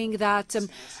 knowing that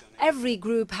every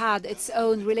group had its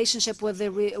own relationship with the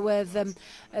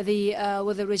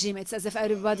regime. It's as if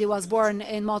everybody was born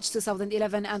in March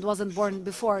 2011 and wasn't born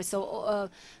before. So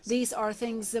these are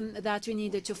things that we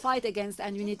need to fight against,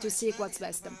 and we need to seek what's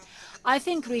best. I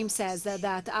think Reem says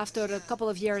that after a couple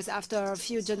of years, after a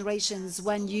few generations,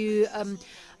 when you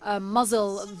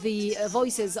muzzle the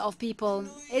voices of people,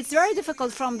 it's very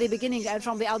difficult from the beginning and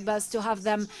from the outburst to have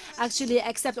them actually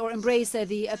accept or embrace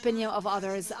the opinion of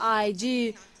others. I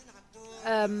do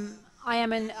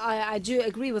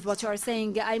agree with what you are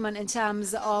saying, Ayman, in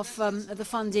terms of the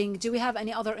funding. Do we have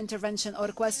any other intervention or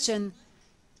question?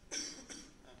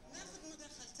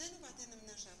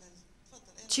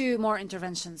 2 more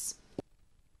interventions.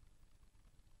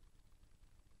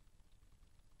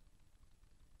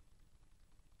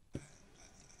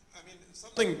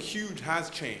 Something huge has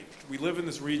changed. We live in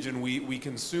this region, we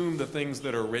consume the things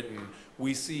that are written.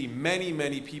 We see many,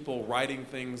 many people writing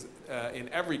things in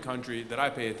every country that I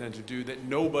pay attention to that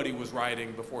nobody was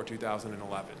writing before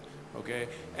 2011, okay?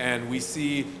 And we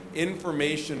see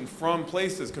information from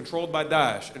places controlled by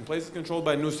Daesh, and places controlled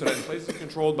by Nusra, and places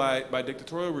controlled by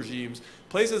dictatorial regimes,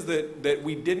 places that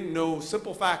we didn't know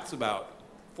simple facts about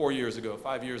 4 years ago,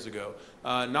 5 years ago.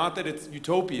 Not that it's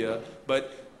utopia,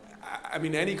 but I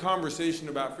mean, any conversation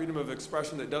about freedom of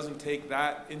expression that doesn't take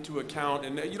that into account,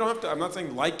 and you don't have to, I'm not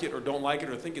saying like it or don't like it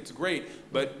or think it's great,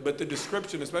 but the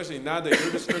description, especially Nada,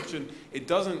 your description, it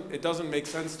doesn't make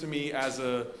sense to me as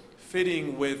a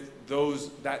fitting with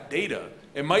that data.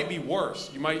 It might be worse.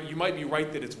 You might be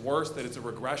right that it's worse, that it's a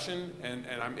regression, and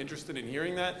I'm interested in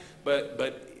hearing that,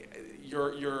 but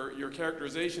your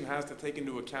characterization has to take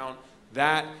into account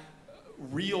that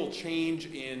real change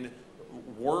in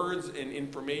words and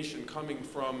information coming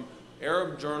from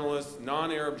Arab journalists,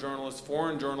 non-Arab journalists,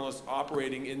 foreign journalists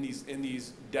operating in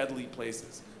these deadly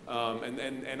places.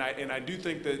 And I do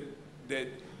think that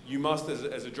you must,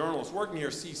 as a journalist working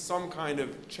here, see some kind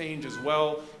of change as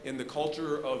well in the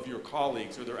culture of your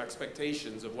colleagues or their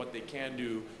expectations of what they can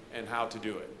do and how to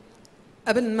do it.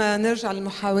 قبل ما نرجع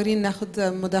للمحاورين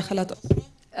ناخذ مداخلات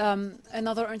أخرى.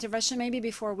 Another intervention maybe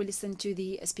before we listen to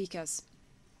the speakers.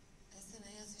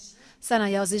 Sana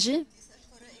Yaziji,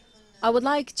 I would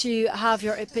like to have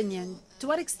your opinion. To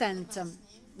what extent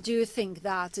do you think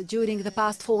that during the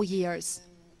past 4 years,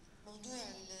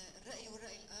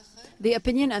 the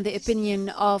opinion and the opinion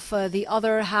of the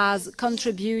other has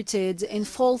contributed in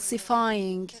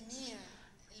falsifying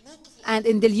and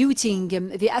in diluting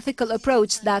the ethical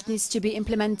approach that needs to be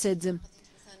implemented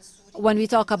when we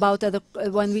talk about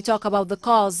the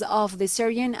cause of the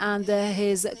Syrian and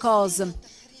his cause?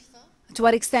 To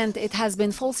what extent it has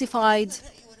been falsified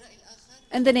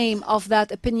in the name of that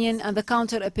opinion and the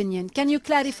counter-opinion. Can you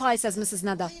clarify, says Mrs.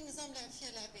 Nada?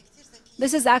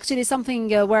 This is actually something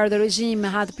where the regime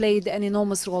had played an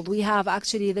enormous role. We have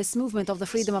actually this movement of the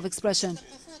freedom of expression,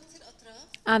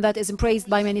 and that is praised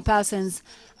by many persons,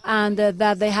 and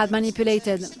that they had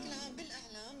manipulated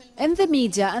in the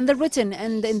media, and the written,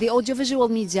 and in the audiovisual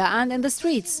media, and in the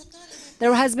streets.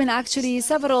 There has been actually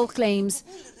several claims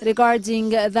regarding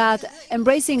that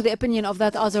embracing the opinion of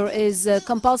that other is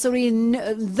compulsory,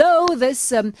 though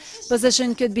this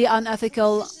position could be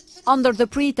unethical under the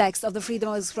pretext of the freedom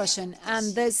of expression.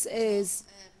 And this is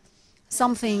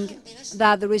something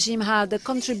that the regime had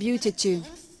contributed to.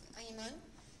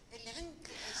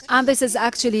 And this is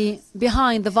actually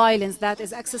behind the violence that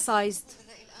is exercised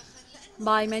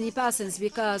by many persons,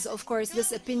 because of course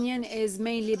this opinion is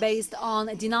mainly based on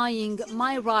denying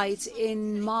my right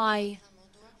in my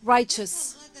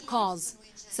righteous cause.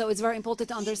 So it's very important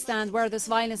to understand where this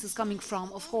violence is coming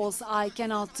from. Of course, I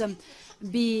cannot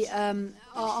be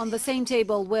on the same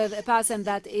table with a person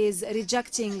that is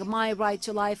rejecting my right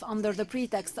to life under the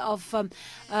pretext of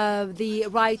the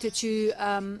right to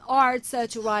arts,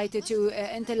 to right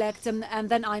to intellect, and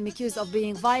then I'm accused of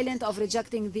being violent, of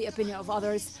rejecting the opinion of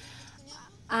others,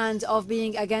 and of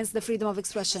being against the freedom of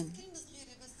expression.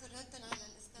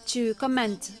 To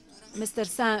comment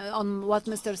on what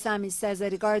Mr. Sami says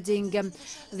regarding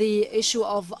the issue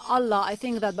of Allah, I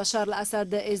think that Bashar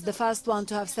al-Assad is the first one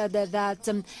to have said that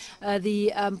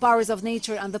the powers of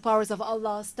nature and the powers of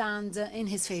Allah stand in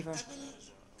his favor.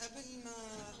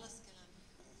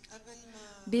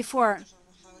 Before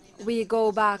we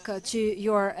go back to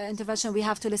your intervention, we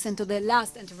have to listen to the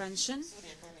last intervention.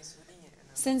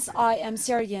 Since I am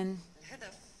Syrian,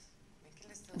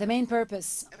 the main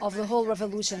purpose of the whole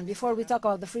revolution, before we talk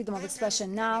about the freedom of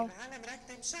expression now,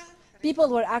 people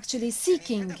were actually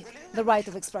seeking the right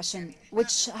of expression,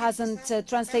 which hasn't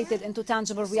translated into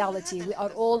tangible reality. We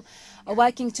are all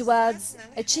working towards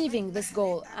achieving this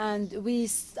goal, and we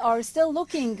are still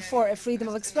looking for a freedom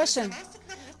of expression.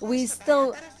 We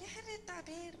still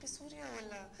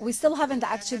haven't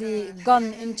actually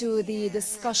gone into the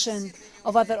discussion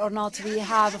of whether or not we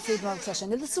have a freedom of expression.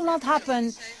 This will not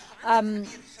happen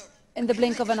in the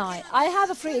blink of an eye. I have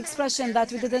a free expression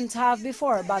that we didn't have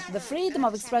before, but the freedom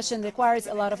of expression requires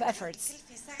a lot of efforts.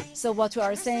 So what we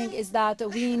are saying is that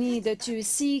we need to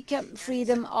seek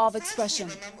freedom of expression.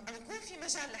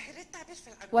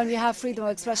 When we have freedom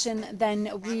of expression, then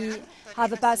we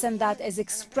have a person that is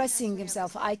expressing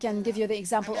himself. I can give you the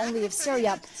example only of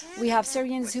Syria. We have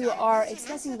Syrians who are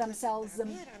expressing themselves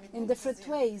in different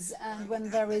ways, and when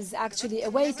there is actually a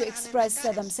way to express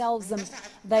themselves,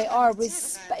 they are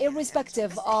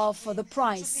irrespective of the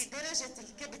price.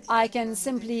 I can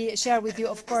simply share with you,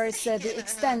 of course, the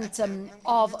extent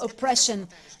of oppression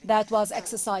that was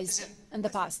exercised in the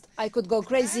past. I could go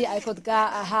crazy, I could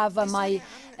have my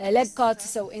leg cut.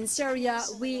 So in Syria,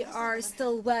 we are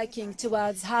still working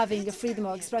towards having a freedom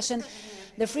of expression.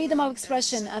 The freedom of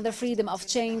expression and the freedom of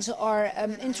change are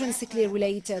intrinsically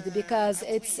related because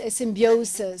it's a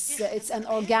symbiosis, it's an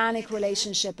organic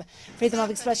relationship. Freedom of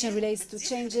expression relates to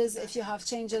changes. If you have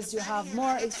changes, you have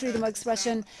more freedom of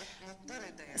expression.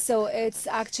 So it's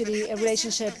actually a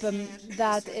relationship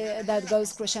that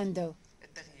goes crescendo.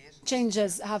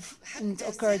 Changes haven't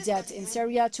occurred yet in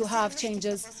Syria. To have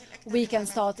changes, we can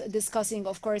start discussing,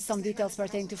 of course, some details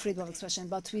pertaining to freedom of expression,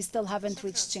 but we still haven't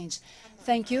reached change.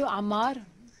 Thank you, Ammar.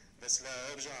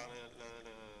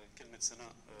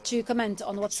 To comment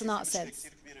on what Sana said.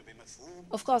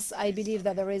 Of course, I believe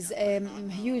that there is a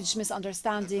huge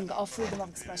misunderstanding of freedom of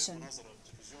expression.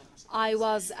 I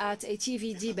was at a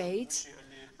TV debate,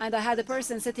 and I had a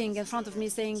person sitting in front of me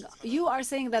saying, you are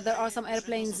saying that there are some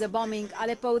airplanes bombing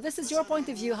Aleppo. This is your point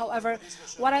of view. However,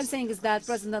 what I'm saying is that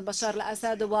President Bashar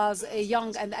al-Assad was a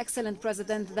young and excellent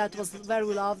president that was very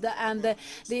loved, and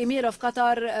the Emir of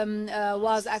Qatar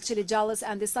was actually jealous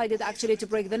and decided actually to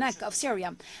break the neck of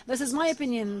Syria. This is my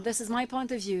opinion. This is my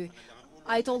point of view.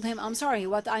 I told him, I'm sorry,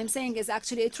 what I'm saying is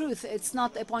actually a truth. It's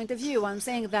not a point of view. I'm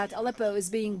saying that Aleppo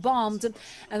is being bombed,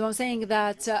 and I'm saying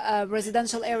that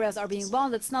residential areas are being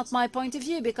bombed. It's not my point of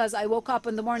view because I woke up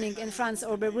in the morning in France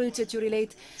or Beirut to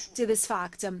relate to this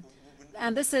fact.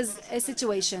 And this is a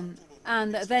situation.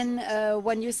 And then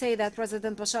when you say that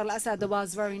President Bashar al-Assad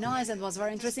was very nice and was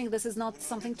very interesting, this is not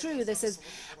something true. This is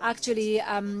actually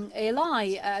a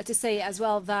lie to say as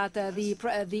well that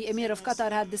the Emir of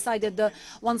Qatar had decided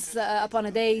once upon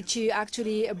a day to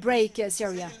actually break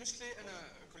Syria.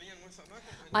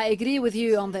 I agree with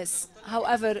you on this.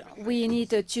 However, we need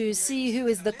to see who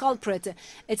is the culprit.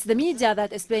 It's the media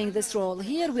that is playing this role.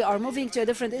 Here we are moving to a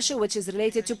different issue, which is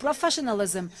related to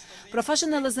professionalism.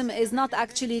 Professionalism is not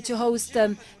actually to host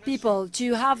people,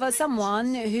 to have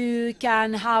someone who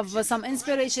can have some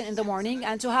inspiration in the morning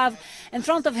and to have in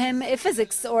front of him a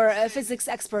physics or a physics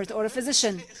expert or a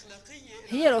physician.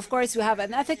 Here, of course, we have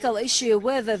an ethical issue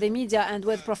with the media and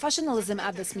with professionalism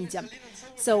at this media.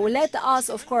 So let us,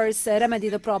 of course, remedy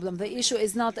the problem. The issue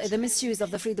is not the misuse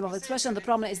of the freedom of expression. The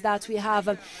problem is that we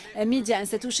have media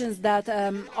institutions that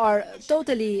are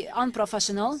totally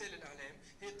unprofessional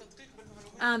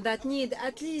and that need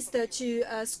at least to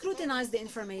scrutinize the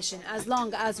information. As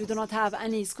long as we do not have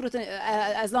any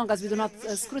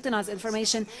scrutinize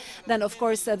information, then of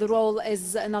course the role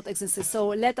is not existent. So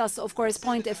let us, of course,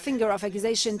 point a finger of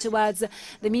accusation towards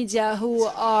the media who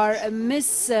are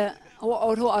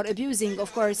who are abusing,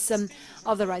 of course,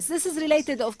 of the rights. This is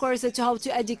related, of course, to how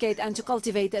to educate and to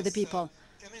cultivate the people.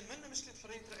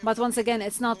 But once again,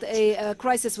 it's not a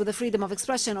crisis with the freedom of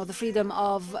expression or the freedom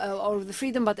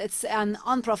but it's an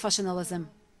unprofessionalism.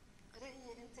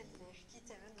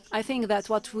 I think that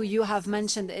what you have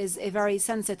mentioned is a very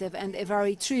sensitive and a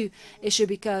very true issue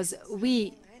because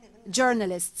we,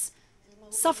 journalists,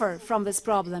 suffer from this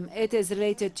problem. It is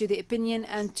related to the opinion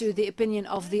and to the opinion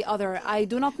of the other. I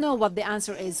do not know what the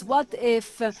answer is. What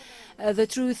if the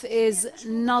truth is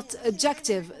not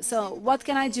objective? So what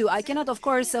can I do? I cannot, of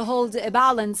course, hold a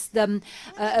balanced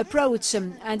approach.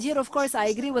 And here, of course, I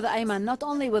agree with Ayman, not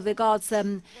only with regards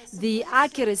the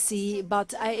accuracy,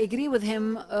 but I agree with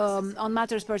him on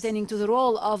matters pertaining to the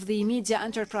role of the media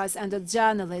enterprise and the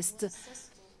journalist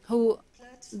who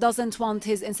doesn't want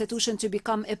his institution to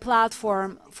become a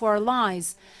platform for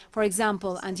lies, for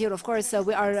example. And here, of course,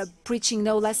 we are preaching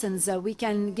no lessons. We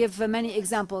can give many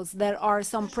examples. There are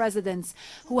some presidents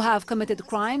who have committed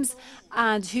crimes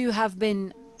and who have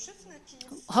been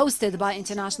hosted by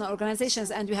international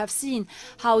organizations. And we have seen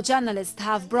how journalists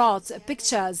have brought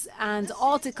pictures and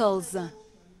articles,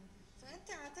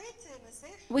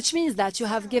 which means that you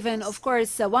have given, of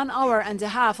course, 1 hour and a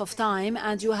half of time,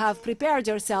 and you have prepared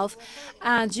yourself,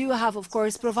 and you have, of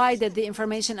course, provided the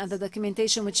information and the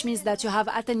documentation, which means that you have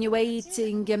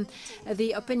attenuating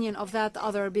the opinion of that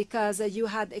other because you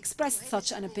had expressed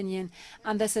such an opinion.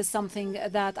 And this is something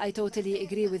that I totally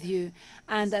agree with you,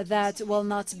 and that will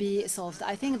not be solved.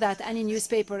 I think that any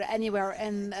newspaper anywhere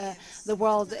in the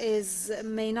world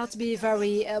may not be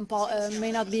very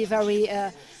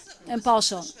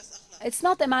impartial. It's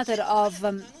not a matter of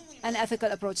an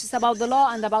ethical approach. It's about the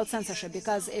law and about censorship,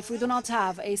 because if we do not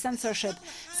have a censorship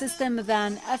system,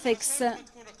 then ethics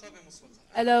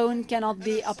alone cannot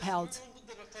be upheld.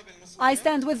 I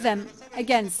stand with them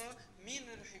against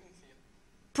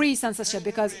pre-censorship,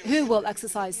 because who will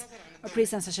exercise a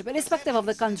pre-censorship? Irrespective of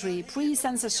the country,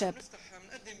 pre-censorship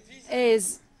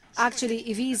is actually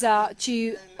a visa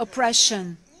to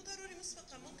oppression.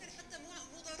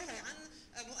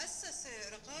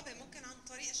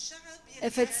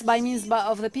 If it's by means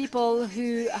of the people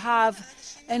who have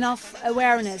enough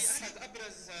awareness.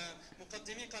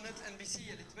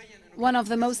 One of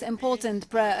the most important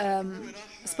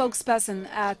spokesperson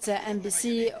at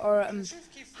NBC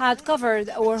had covered,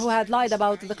 or who had lied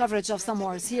about the coverage of some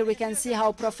wars. Here we can see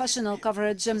how professional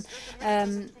coverage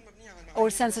or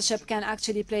censorship can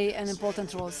actually play an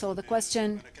important role. So the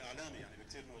question,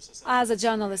 as a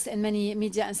journalist in many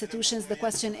media institutions, the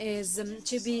question is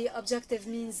to be objective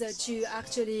means to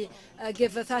actually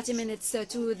give 30 minutes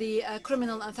to the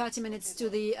criminal and 30 minutes to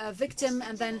the victim,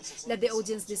 and then let the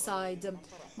audience decide.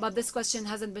 But this question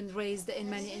hasn't been raised in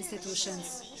many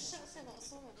institutions.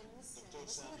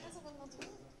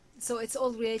 So it's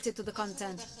all related to the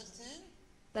content.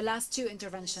 The last two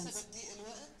interventions,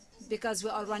 because we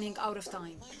are running out of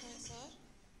time.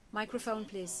 Microphone,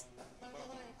 please.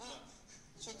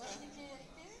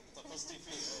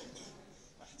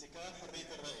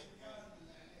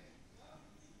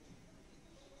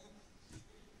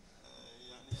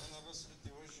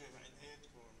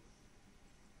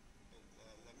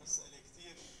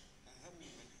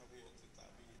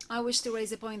 I wish to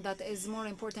raise a point that is more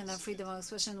important than freedom of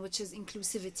expression, which is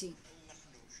inclusivity.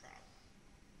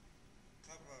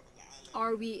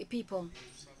 Are we a people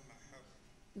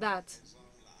that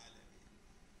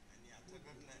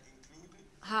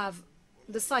have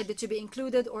decided to be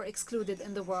included or excluded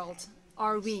in the world?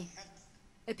 Are we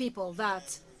a people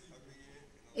that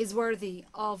is worthy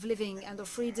of living and of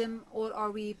freedom, or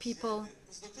are we people?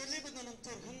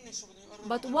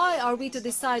 But why are we to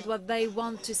decide what they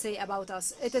want to say about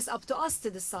us? It is up to us to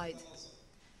decide.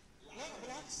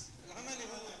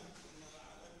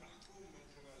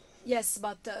 Yes,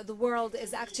 but the world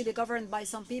is actually governed by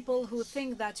some people who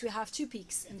think that we have two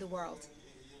peaks in the world.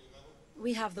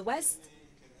 We have the West,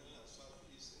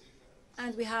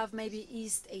 and we have maybe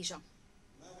East Asia.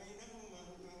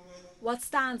 What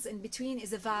stands in between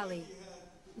is a valley.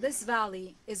 This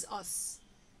valley is us.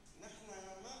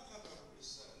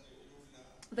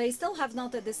 They still have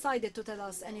not decided to tell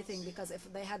us anything, because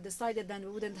if they had decided, then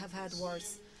we wouldn't have had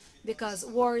wars, because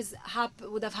wars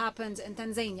would have happened in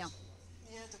Tanzania.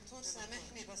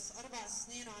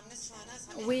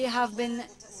 We have been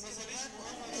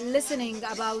listening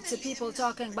about people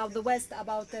talking about the West,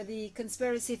 about the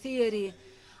conspiracy theory.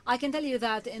 I can tell you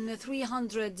that in the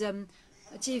 300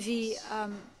 TV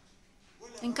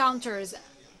encounters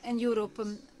in Europe,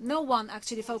 no one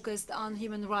actually focused on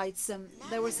human rights.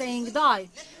 They were saying, die.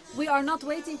 We are not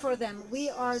waiting for them. We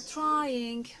are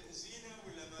trying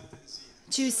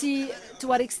to see to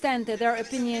what extent their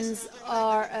opinions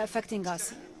are affecting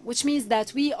us, which means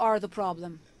that we are the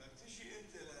problem.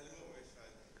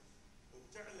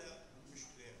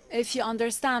 If you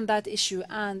understand that issue,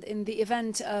 and in the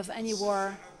event of any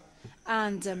war,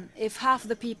 and if half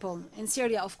the people in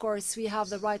Syria, of course, we have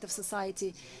the right of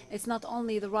society. It's not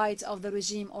only the right of the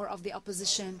regime or of the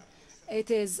opposition. It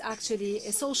is actually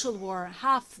a social war.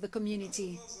 Half the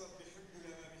community,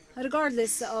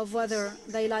 regardless of whether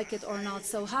they like it or not.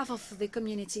 So half of the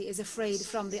community is afraid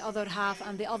from the other half,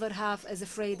 and the other half is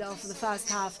afraid of the first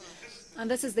half. And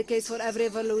this is the case for every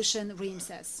revolution, Reem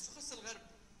says.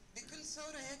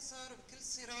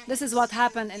 This is what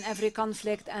happened in every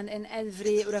conflict and in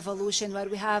every revolution, where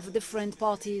we have different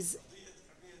parties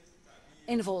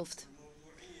involved.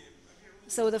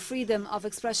 So the freedom of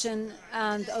expression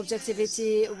and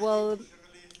objectivity will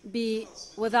be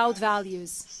without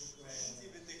values,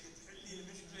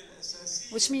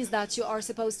 which means that you are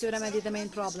supposed to remedy the main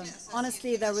problem.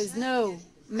 Honestly, there is no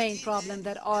main problem.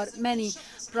 There are many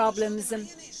problems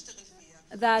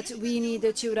that we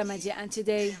need to remedy, and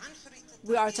today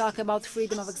we are talking about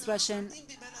freedom of expression,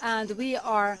 and we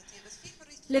are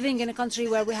living in a country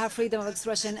where we have freedom of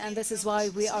expression, and this is why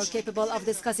we are capable of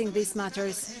discussing these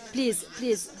matters. Please,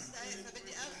 please.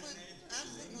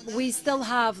 We still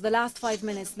have the last 5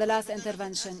 minutes, the last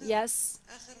intervention. Yes?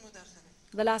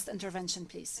 The last intervention,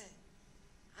 please.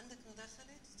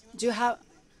 Do you have...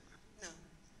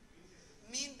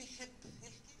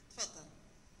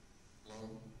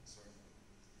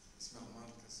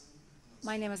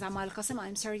 My name is Ammar Abd Rabbo.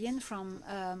 I'm Syrian from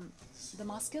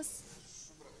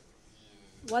Damascus.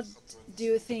 What do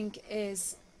you think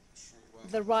is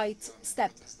the right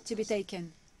step to be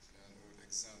taken.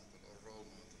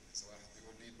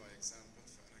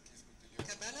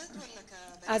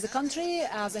 As a country,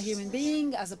 as a human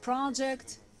being, as a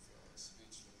project,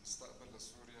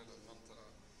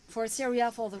 for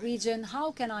Syria, for the region,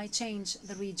 how can I change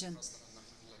the region?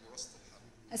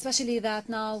 Especially that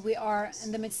now we are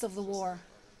in the midst of the war.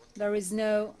 There is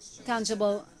no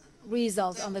tangible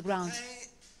result on the ground.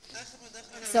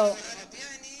 So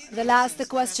the last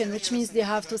question, which means they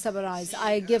have to summarize.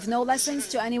 I give no lessons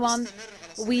to anyone.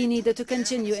 We need to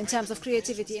continue in terms of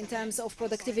creativity, in terms of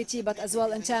productivity, but as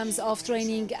well in terms of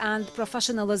training and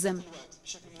professionalism.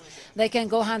 They can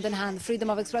go hand in hand, freedom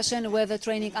of expression with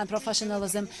training and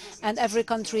professionalism, and every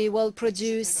country will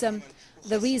produce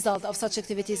the result of such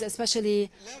activities,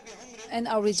 especially in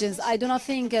our regions. I do not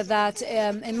think that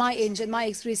in my age, in my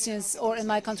experience, or in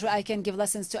my country, I can give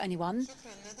lessons to anyone.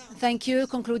 Thank you.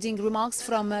 Concluding remarks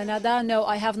from Nada. No,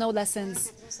 I have no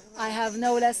lessons. I have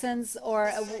no lessons,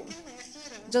 or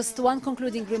just one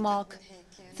concluding remark.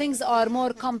 Things are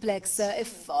more complex.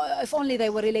 If only they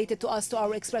were related to us, to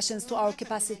our expressions, to our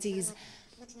capacities.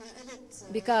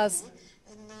 Because,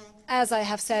 as I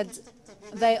have said,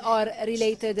 they are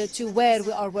related to where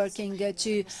we are working,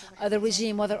 to the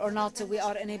regime, whether or not we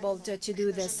are enabled to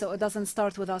do this. So it doesn't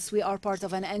start with us. We are part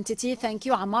of an entity. Thank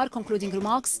you. Ammar, concluding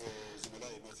remarks.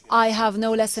 I have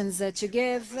no lessons to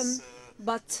give,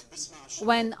 but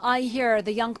when I hear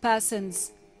the young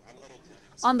persons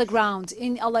on the ground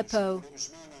in Aleppo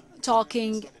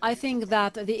talking, I think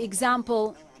that the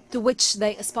example to which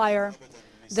they aspire,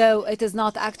 though it is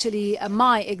not actually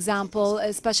my example,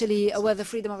 especially with the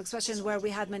freedom of expression where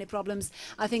we had many problems,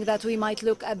 I think that we might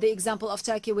look at the example of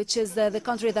Turkey, which is the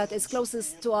country that is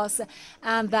closest to us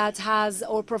and that has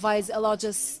or provides a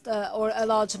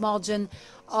large margin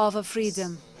of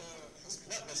freedom.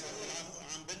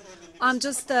 I'm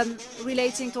just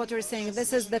relating to what you're saying.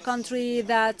 This is the country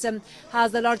that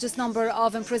has the largest number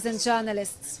of imprisoned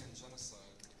journalists.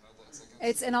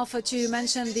 It's enough to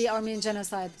mention the Armenian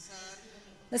genocide.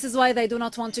 This is why they do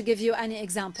not want to give you any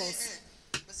examples.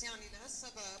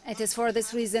 It is for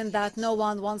this reason that no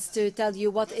one wants to tell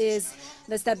you what is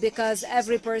the step, because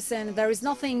every person, there is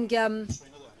nothing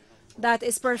that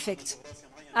is perfect.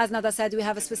 As Nada said, we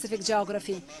have a specific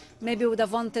geography. Maybe we would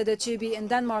have wanted to be in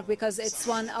Denmark because it's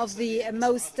one of the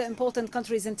most important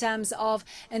countries in terms of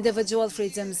individual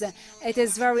freedoms. It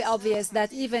is very obvious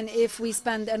that even if we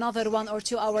spend another 1 or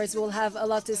 2 hours, we'll have a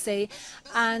lot to say.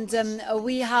 And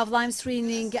we have live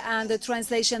streaming and the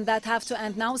translation that have to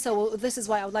end now. So this is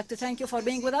why I would like to thank you for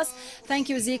being with us. Thank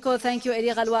you, Zico. Thank you, Eri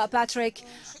Ghalwa, Patrick.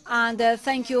 And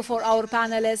thank you for our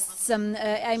panelists,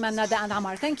 Ayman, Nada, and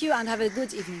Ammar. Thank you and have a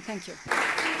good evening. Thank you.